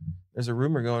stuff, there's a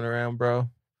rumor going around, bro.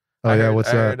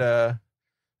 What's that?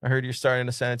 I heard you're starting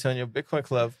a San Antonio Bitcoin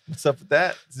club. What's up with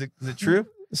that? Is it true?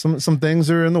 Some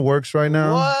things are in the works right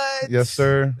now. What? Yes,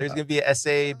 sir. There's gonna be a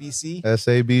SABC.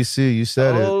 SABC. You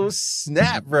said it. Oh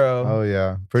snap, bro. Oh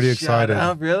yeah, pretty excited. Shut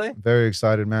up, really? Very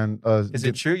excited, man. Is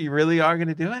it true? You really are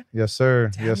gonna do it? Yes, sir.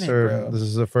 Damn yes, it, sir. Bro. This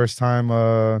is the first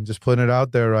time just putting it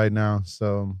out there right now.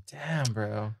 So damn,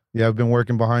 bro. Yeah, I've been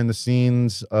working behind the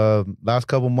scenes. Last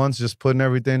couple months, just putting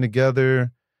everything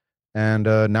together, and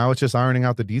now it's just ironing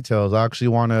out the details. I actually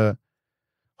want to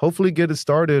hopefully get it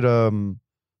started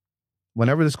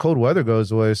whenever this cold weather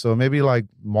goes away. So maybe like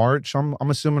March. I'm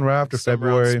assuming right after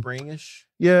February. Springish.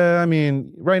 Yeah, I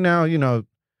mean, right now,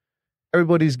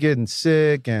 everybody's getting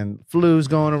sick and flu's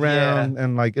going around,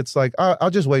 and like it's like I'll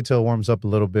just wait till it warms up a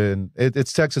little bit. And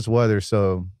it's Texas weather,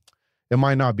 so it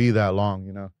might not be that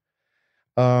long,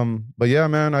 But yeah,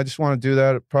 man, I just want to do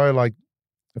that. Probably like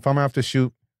if I'm gonna have to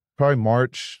shoot, probably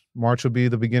March. March will be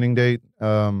the beginning date.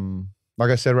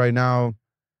 Like I said, right now,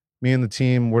 me and the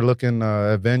team, we're looking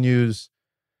at venues,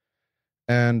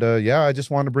 And yeah, I just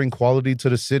want to bring quality to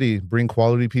the city, bring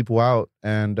quality people out,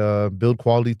 and build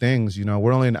quality things. You know,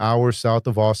 we're only an hour south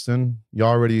of Austin.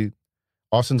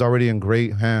 Austin's already in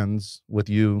great hands with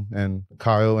you and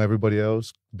Kyle, everybody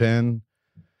else, Ben,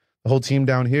 the whole team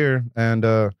down here. And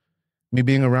me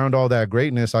being around all that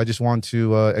greatness, I just want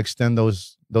to extend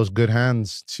those good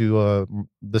hands to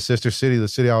the sister city, the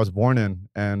city I was born in,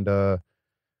 and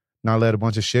not let a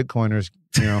bunch of shitcoiners,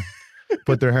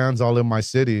 put their hands all in my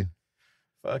city.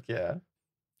 Fuck yeah.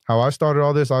 How I started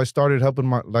all this, I started helping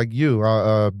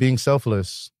being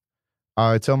selfless.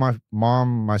 I tell my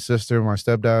mom, my sister, my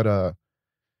stepdad,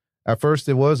 at first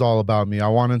it was all about me. I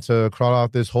wanted to crawl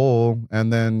out this hole,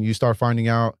 and then you start finding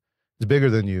out it's bigger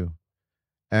than you.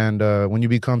 And when you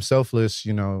become selfless,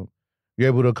 you're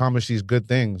able to accomplish these good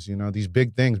things, these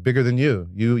big things, bigger than you.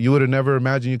 You would have never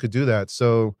imagined you could do that.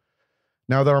 So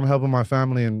now that I'm helping my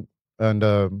family and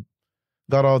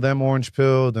got all them orange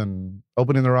pilled and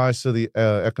opening their eyes to the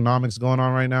economics going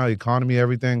on right now, economy,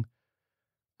 everything.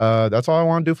 That's all I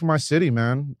want to do for my city,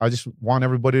 man. I just want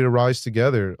everybody to rise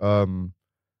together.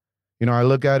 I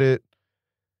look at it,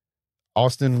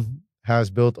 Austin has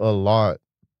built a lot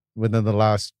within the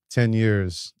last 10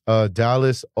 years.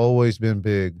 Dallas, always been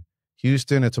big.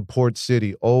 Houston, it's a port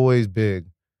city, always big.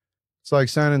 It's like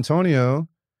San Antonio,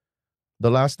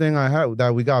 the last thing I had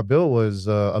that we got built was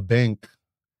a bank,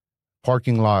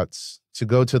 parking lots to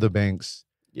go to the banks.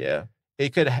 Yeah.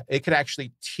 It could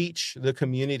actually teach the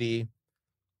community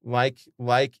and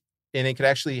it could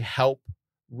actually help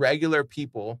regular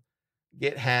people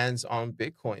get hands on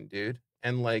Bitcoin, dude.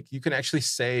 And you can actually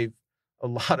save a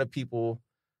lot of people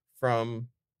from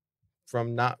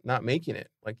not making it.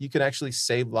 You can actually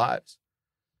save lives.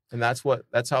 And that's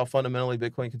how fundamentally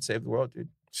Bitcoin can save the world, dude.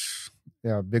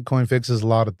 Yeah, Bitcoin fixes a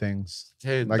lot of things,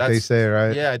 dude. They say,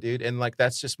 right? Yeah, dude. And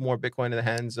that's just more Bitcoin in the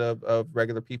hands of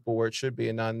regular people where it should be,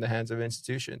 and not in the hands of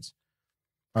institutions.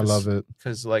 I love it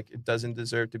because it doesn't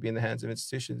deserve to be in the hands of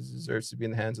institutions. It deserves to be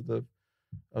in the hands of the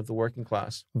working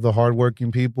class, the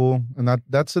hardworking people. And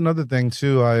that's another thing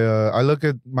too. I look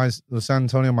at the San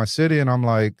Antonio, my city, and I'm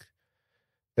like,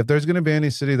 if there's going to be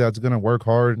any city that's going to work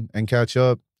hard and catch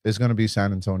up, it's going to be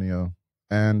San Antonio.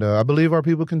 And I believe our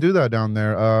people can do that down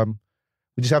there.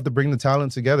 We just have to bring the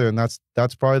talent together. And that's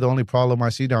probably the only problem I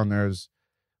see down there is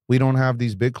we don't have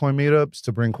these Bitcoin meetups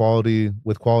to bring quality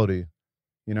with quality,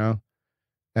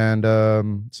 And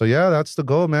so, yeah, that's the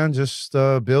goal, man. Just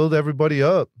build everybody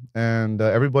up and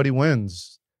everybody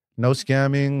wins. No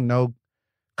scamming, no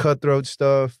cutthroat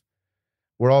stuff.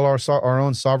 We're all our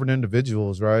own sovereign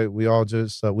individuals, right? We all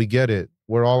just, we get it.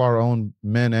 We're all our own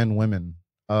men and women.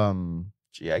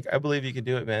 Gee, I believe you can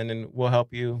do it, man. And we'll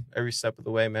help you every step of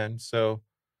the way, man. So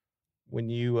when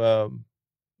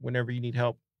whenever you need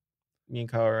help, me and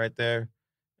Kyle are right there.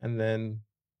 And then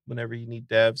whenever you need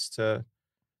devs to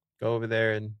go over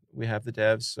there, and we have the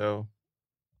devs. So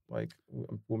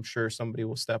I'm sure somebody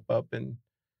will step up and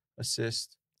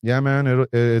assist. Yeah, man,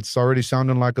 it's already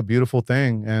sounding like a beautiful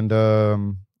thing. And,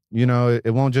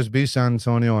 it won't just be San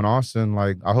Antonio and Austin.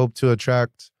 I hope to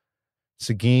attract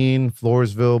Seguin,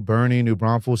 Floresville, Bernie, New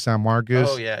Braunfels, San Marcos.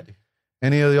 Oh, yeah.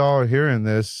 Any of y'all are hearing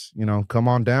this, come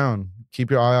on down.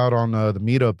 Keep your eye out on the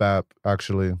Meetup app,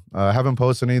 actually. I haven't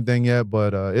posted anything yet,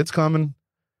 but it's coming.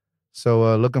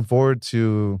 So looking forward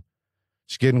to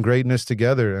just getting greatness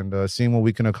together and seeing what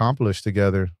we can accomplish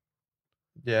together.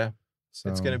 Yeah. So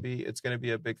it's gonna be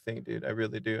a big thing, dude. I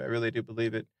really do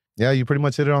believe it. Yeah, you pretty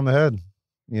much hit it on the head.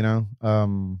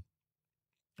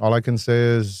 All I can say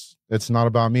is it's not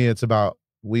about me, it's about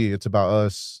it's about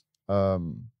us.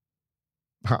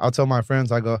 I'll tell my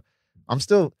friends, I go, I'm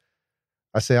still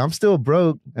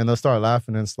broke, and they'll start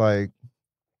laughing, and it's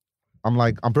I'm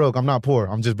broke, I'm not poor,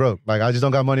 I'm just broke. I just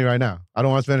don't got money right now. I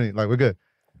don't want to spend any, we're good.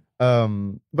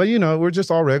 But we're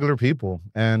just all regular people,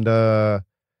 and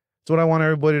it's what I want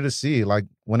everybody to see.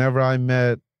 Whenever I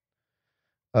met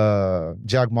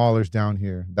Jack Mahler's down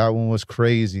here, that one was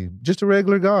crazy. Just a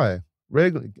regular guy.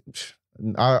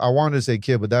 I wanted to say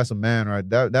kid, but that's a man, right?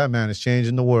 That man is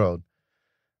changing the world.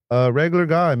 Regular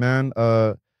guy, man.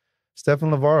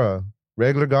 Stefan Lavara,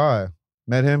 regular guy.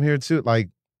 Met him here too.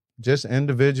 Just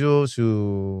individuals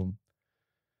who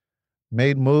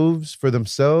made moves for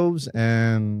themselves,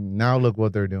 and now look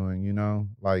what they're doing,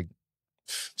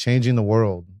 changing the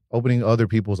world, opening other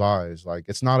people's eyes.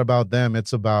 It's not about them,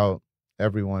 it's about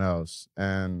everyone else.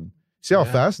 And see how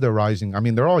fast they're rising. I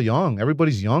mean, they're all young.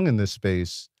 Everybody's young in this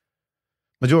space.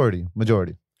 Majority.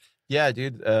 Yeah,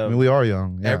 dude. We are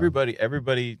young. Yeah.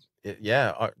 Everybody,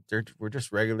 we're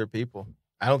just regular people.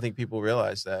 I don't think people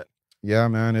realize that. Yeah,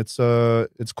 man, it's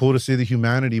cool to see the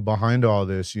humanity behind all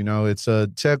this. It's a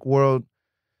tech world.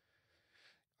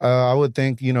 I would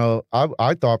think,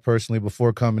 I thought personally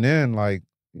before coming in, like,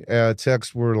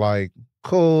 texts were like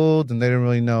cold and they didn't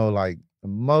really know like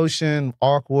emotion,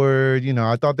 awkward.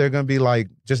 I thought they're going to be like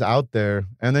just out there.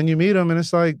 And then you meet them and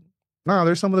it's like, nah,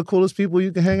 they're some of the coolest people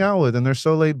you can hang out with. And they're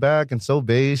so laid back and so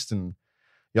based. And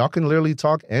y'all can literally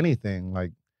talk anything.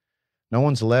 Like, no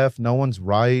one's left, no one's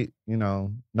right.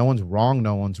 No one's wrong,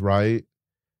 no one's right.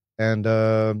 And,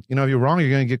 if you're wrong, you're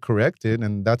going to get corrected.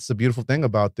 And that's the beautiful thing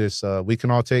about this. We can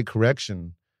all take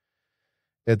correction.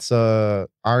 It's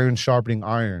iron sharpening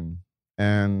iron.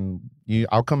 And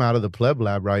I'll come out of the pleb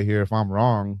lab right here if I'm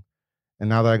wrong. And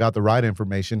now that I got the right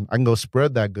information, I can go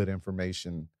spread that good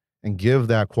information and give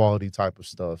that quality type of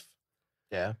stuff.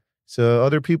 Yeah. To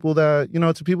other people that,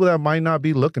 to people that might not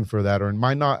be looking for that or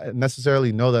might not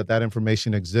necessarily know that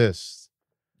information exists.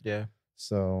 Yeah.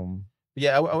 So...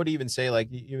 yeah, I would even say like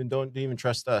don't even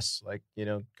trust us. Like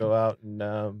go out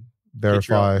and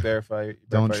verify.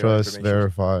 Don't trust,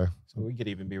 verify. So we could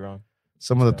even be wrong.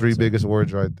 Some of the three biggest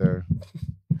words right there.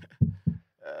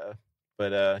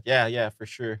 But yeah, for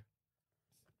sure.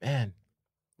 Man,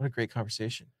 what a great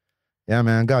conversation. Yeah,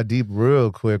 man, got deep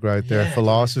real quick right there. Yeah,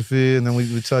 philosophy, dude. And then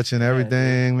we touching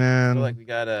everything, man. I feel like we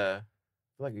got a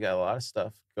lot of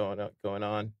stuff going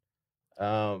on.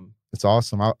 It's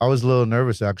awesome. I was a little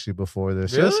nervous actually before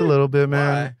this. Really? Just a little bit,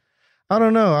 man. Why? I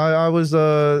don't know. I was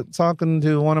talking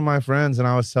to one of my friends and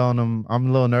I was telling him I'm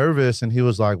a little nervous and he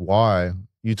was like, "Why?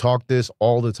 You talk this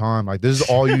all the time. Like this is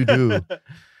all you do."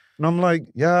 And I'm like,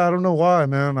 "Yeah, I don't know why,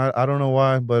 man. I don't know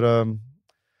why, but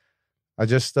I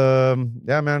just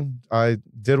yeah, man. I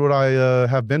did what I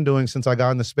have been doing since I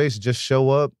got in the space. Just show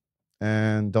up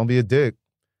and don't be a dick.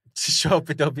 Show up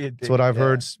and don't be a dick. That's what I've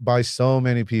heard by so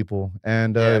many people.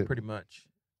 And pretty much.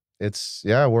 It's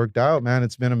worked out, man.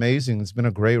 It's been amazing. It's been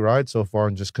a great ride so far,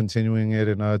 and just continuing it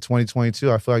in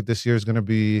 2022. I feel like this year is going to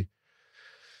be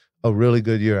a really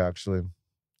good year, actually.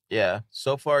 Yeah.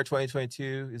 So far,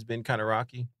 2022 has been kind of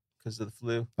rocky because of the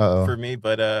flu Uh-oh. for me.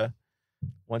 But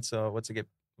once I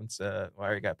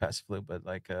already got past the flu, but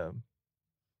like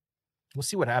we'll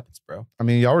see what happens, bro. I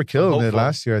mean, y'all were killing it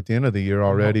last year at the end of the year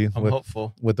already. I'm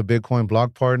hopeful with the Bitcoin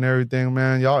block part and everything,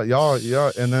 man. Y'all,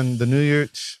 and then the new year.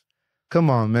 Come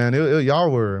on, man.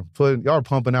 Y'all were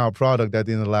pumping out product at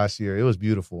the end of last year. It was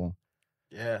beautiful.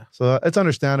 Yeah. So it's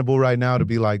understandable right now to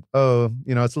be like, oh,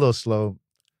 it's a little slow.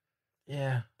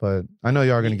 Yeah. But I know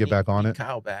y'all are going to get back on it.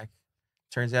 Kyle back.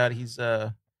 Turns out he's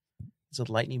a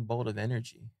lightning bolt of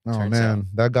energy. Oh, man.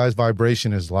 That guy's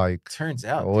vibration is like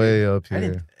way up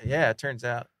here. It turns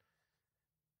out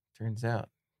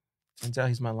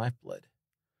he's my lifeblood.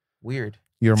 Weird.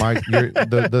 You're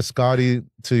the Scotty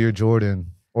to your Jordan.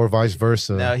 Or vice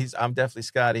versa. No, I'm definitely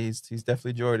Scotty. He's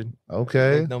definitely Jordan.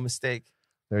 Okay. Make no mistake.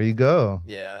 There you go.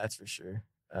 Yeah, that's for sure.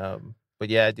 But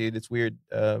yeah, dude, it's weird.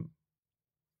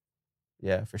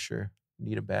 Yeah, for sure.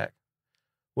 Need him back.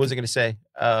 What was I gonna say?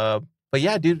 But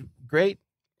yeah, dude, great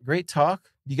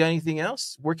talk. You got anything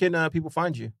else? Where can people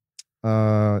find you?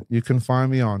 You can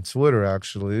find me on Twitter,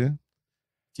 actually.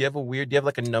 Do you have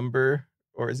like a number,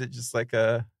 or is it just like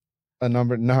a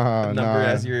number? Nah, a number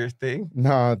as your thing?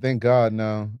 No, thank God,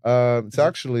 no.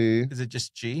 Is it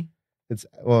just G?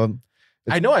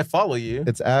 I know I follow you.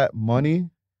 It's at money,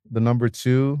 the number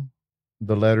 2,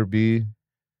 the letter B,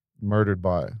 murdered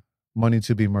by. Money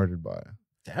to be murdered by.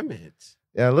 Damn it.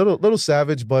 Yeah, a little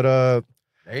savage, but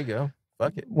there you go.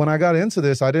 Fuck it. When I got into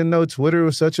this, I didn't know Twitter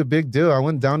was such a big deal. I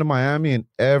went down to Miami and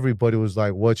everybody was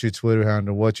like, "What's your Twitter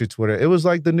handle? What's your Twitter?" It was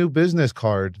like the new business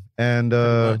card. And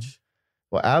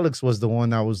well, Alex was the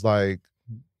one that was like,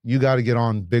 "You got to get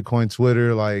on Bitcoin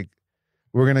Twitter. Like,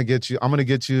 I'm gonna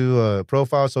get you a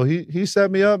profile." So he set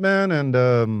me up, man, and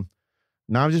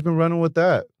now I've just been running with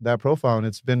that profile, and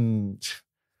it's been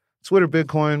Twitter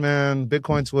Bitcoin, man.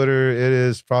 Bitcoin Twitter. It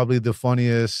is probably the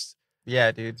funniest,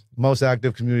 yeah, dude, most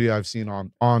active community I've seen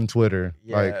on Twitter.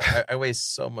 Yeah, like, I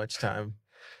waste so much time,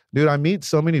 dude. I meet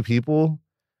so many people,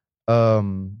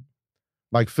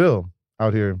 like Phil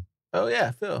out here. Oh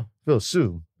yeah, Phil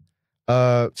Sue.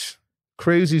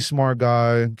 Crazy smart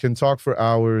guy, can talk for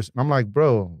hours. I'm like,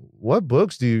 bro, what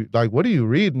books do you like? What do you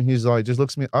read? And he's like, just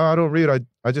looks at me. Oh, I don't read.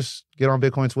 I just get on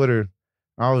Bitcoin Twitter.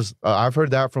 I've heard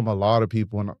that from a lot of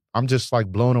people, and I'm just like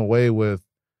blown away with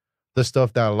the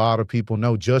stuff that a lot of people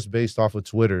know just based off of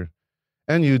Twitter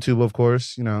and YouTube, of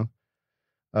course.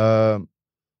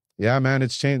 Yeah, man,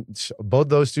 it's changed. Both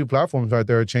those two platforms right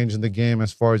there are changing the game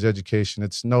as far as education.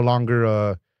 It's no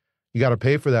longer you got to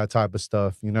pay for that type of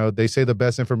stuff. They say the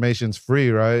best information's free,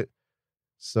 right?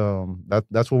 So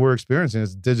that's what we're experiencing.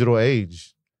 It's digital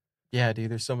age. Yeah,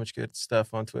 dude, there's so much good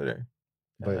stuff on Twitter,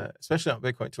 especially on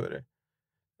Bitcoin Twitter.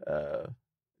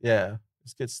 Yeah,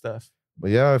 It's good stuff.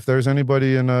 But yeah, if there's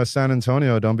anybody in San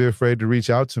Antonio, don't be afraid to reach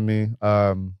out to me.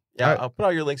 Yeah, I'll put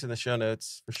all your links in the show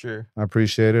notes for sure. I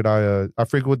appreciate it. I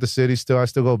frequent with the city still. I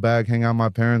still go back, hang out with my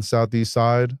parents' southeast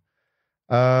side.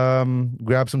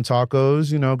 Grab some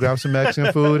tacos, grab some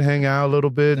Mexican food, hang out a little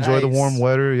bit, enjoy the warm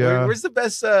weather. Yeah. Where's the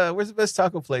best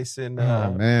taco place in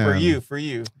man. for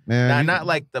you? Man, Not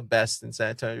like the best in San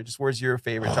Antonio. Just where's your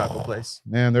favorite taco place?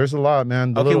 Man, there's a lot,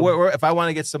 man. Where, if I want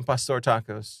to get some pastor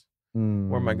tacos,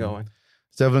 where am I going?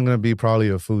 It's definitely gonna be probably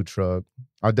a food truck.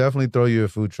 I'll definitely throw you a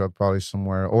food truck probably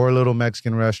somewhere, or a little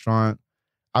Mexican restaurant.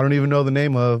 I don't even know the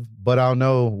name of, but I'll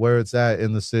know where it's at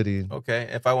in the city. Okay.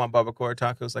 If I want barbacoa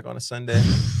tacos like on a Sunday.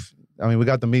 I mean, we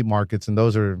got the meat markets, and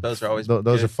those are always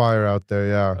those are fire out there.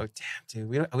 Yeah. Oh damn,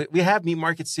 dude. We have meat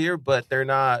markets here, but they're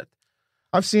not.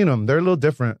 I've seen them. They're a little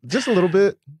different, just a little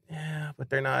bit. Yeah, but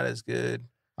they're not as good.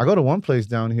 I go to one place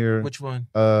down here. Which one?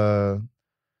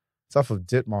 It's off of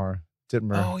Ditmar.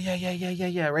 Oh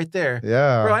yeah, right there.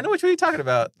 Yeah, bro, I know which one you're talking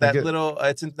about. That little,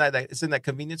 it's in that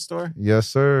convenience store. Yes,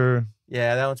 sir.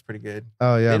 Yeah, that one's pretty good.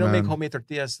 Oh yeah, they don't make homemade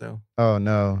tortillas though. Oh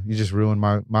no, you just ruined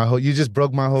my whole. You just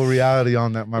broke my whole reality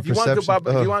on that. My perception.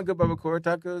 If you want good barbacoa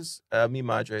tacos, Mi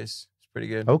Madres, it's pretty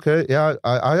good. Okay, yeah,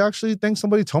 I actually think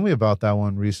somebody told me about that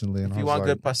one recently. And if you want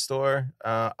good pastor,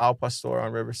 Al Pastor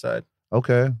on Riverside.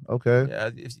 Okay. Yeah,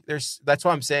 that's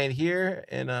what I'm saying here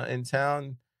in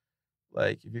town.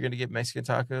 Like, if you're going to get Mexican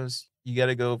tacos, you got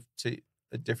to go to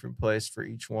a different place for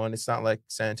each one. It's not like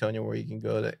San Antonio where you can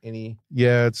go to any.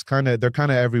 Yeah, they're kind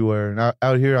of everywhere. And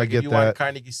out here, like I get that. If you want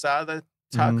carne guisada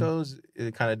tacos,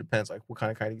 it kind of depends, like, what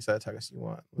kind of carne guisada tacos you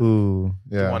want. Like, ooh,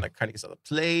 yeah. Do you want a carne guisada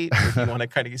plate? Or do you want a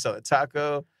carne guisada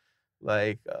taco?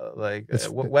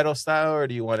 Weddle style, or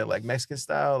do you want it like Mexican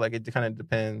style? Like, it kind of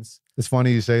depends. It's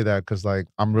funny you say that because like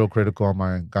I'm real critical on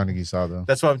my carne guisada.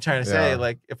 That's what I'm trying to say.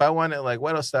 Like, if I want it like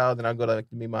Weddle style, then I'll go to like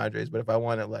Mi Madres. But if I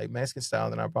want it like Mexican style,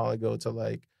 then I'll probably go to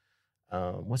like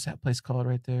what's that place called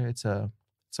right there? It's a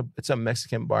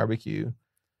Mexican barbecue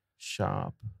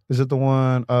shop. Is it the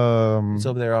one? It's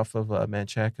over there off of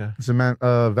Manchaca. Is it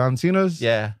Valentina's?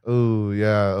 Yeah. Oh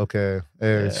yeah. Okay.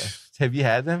 Yeah. Have you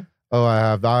had them? Oh, I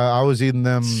have. I was eating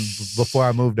them before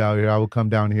I moved out here. I would come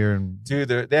down here and... Dude,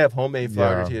 they have homemade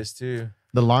flour tortillas too.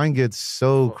 The line gets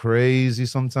so crazy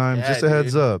sometimes. Yeah, just a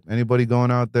heads up. Anybody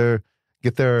going out there,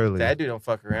 get there early. That dude don't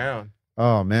fuck around.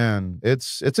 Oh man,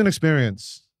 it's an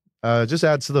experience. Just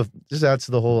adds to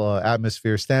the whole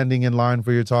atmosphere. Standing in line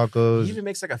for your tacos. He even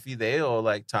makes like a fideo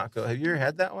like taco. Have you ever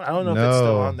had that one? I don't know if it's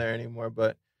still on there anymore,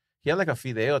 but he had like a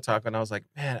fideo taco, and I was like,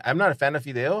 man, I'm not a fan of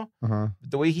fideo. But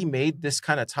the way he made this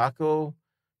kind of taco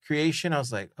creation, I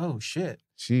was like, oh shit,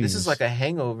 jeez. This is like a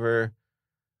hangover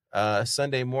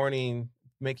Sunday morning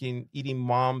eating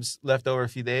mom's leftover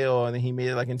fideo, and then he made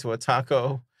it like into a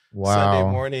taco. Wow. Sunday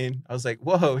morning. I was like,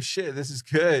 whoa, shit, this is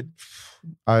good.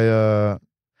 I've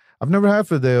never had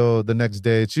fideo the next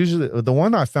day. It's usually the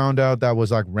one I found out that was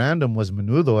like random was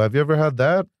menudo. Have you ever had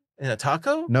that? In a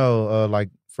taco? No, like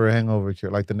for a hangover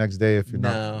cure, like the next day if you're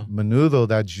not. Menudo,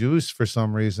 that juice for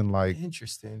some reason, like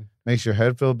interesting, makes your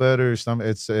head feel better.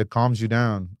 It calms you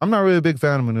down. I'm not really a big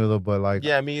fan of menudo, but like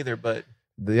me either. But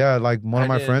like one of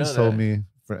my friends told me.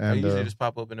 I usually just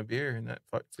pop open a beer and that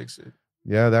fix it.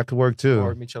 Yeah, that could work too.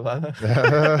 Or michelada.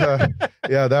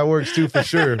 Yeah, that works too for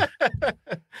sure.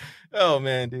 Oh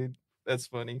man, dude, that's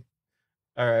funny.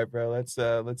 All right, bro, let's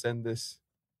end this.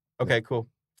 Okay, cool.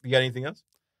 You got anything else?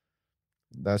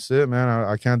 That's it, man.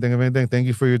 I can't think of anything. Thank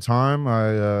you for your time.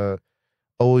 I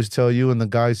always tell you and the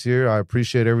guys here, I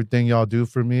appreciate everything y'all do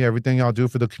for me, everything y'all do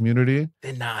for the community.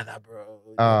 De nada,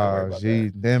 bro. Gee,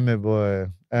 damn it, boy.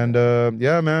 And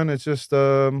yeah, man, it's just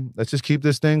let's just keep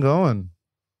this thing going.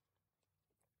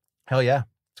 Hell yeah.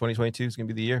 2022 is gonna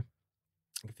be the year.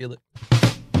 I can feel it.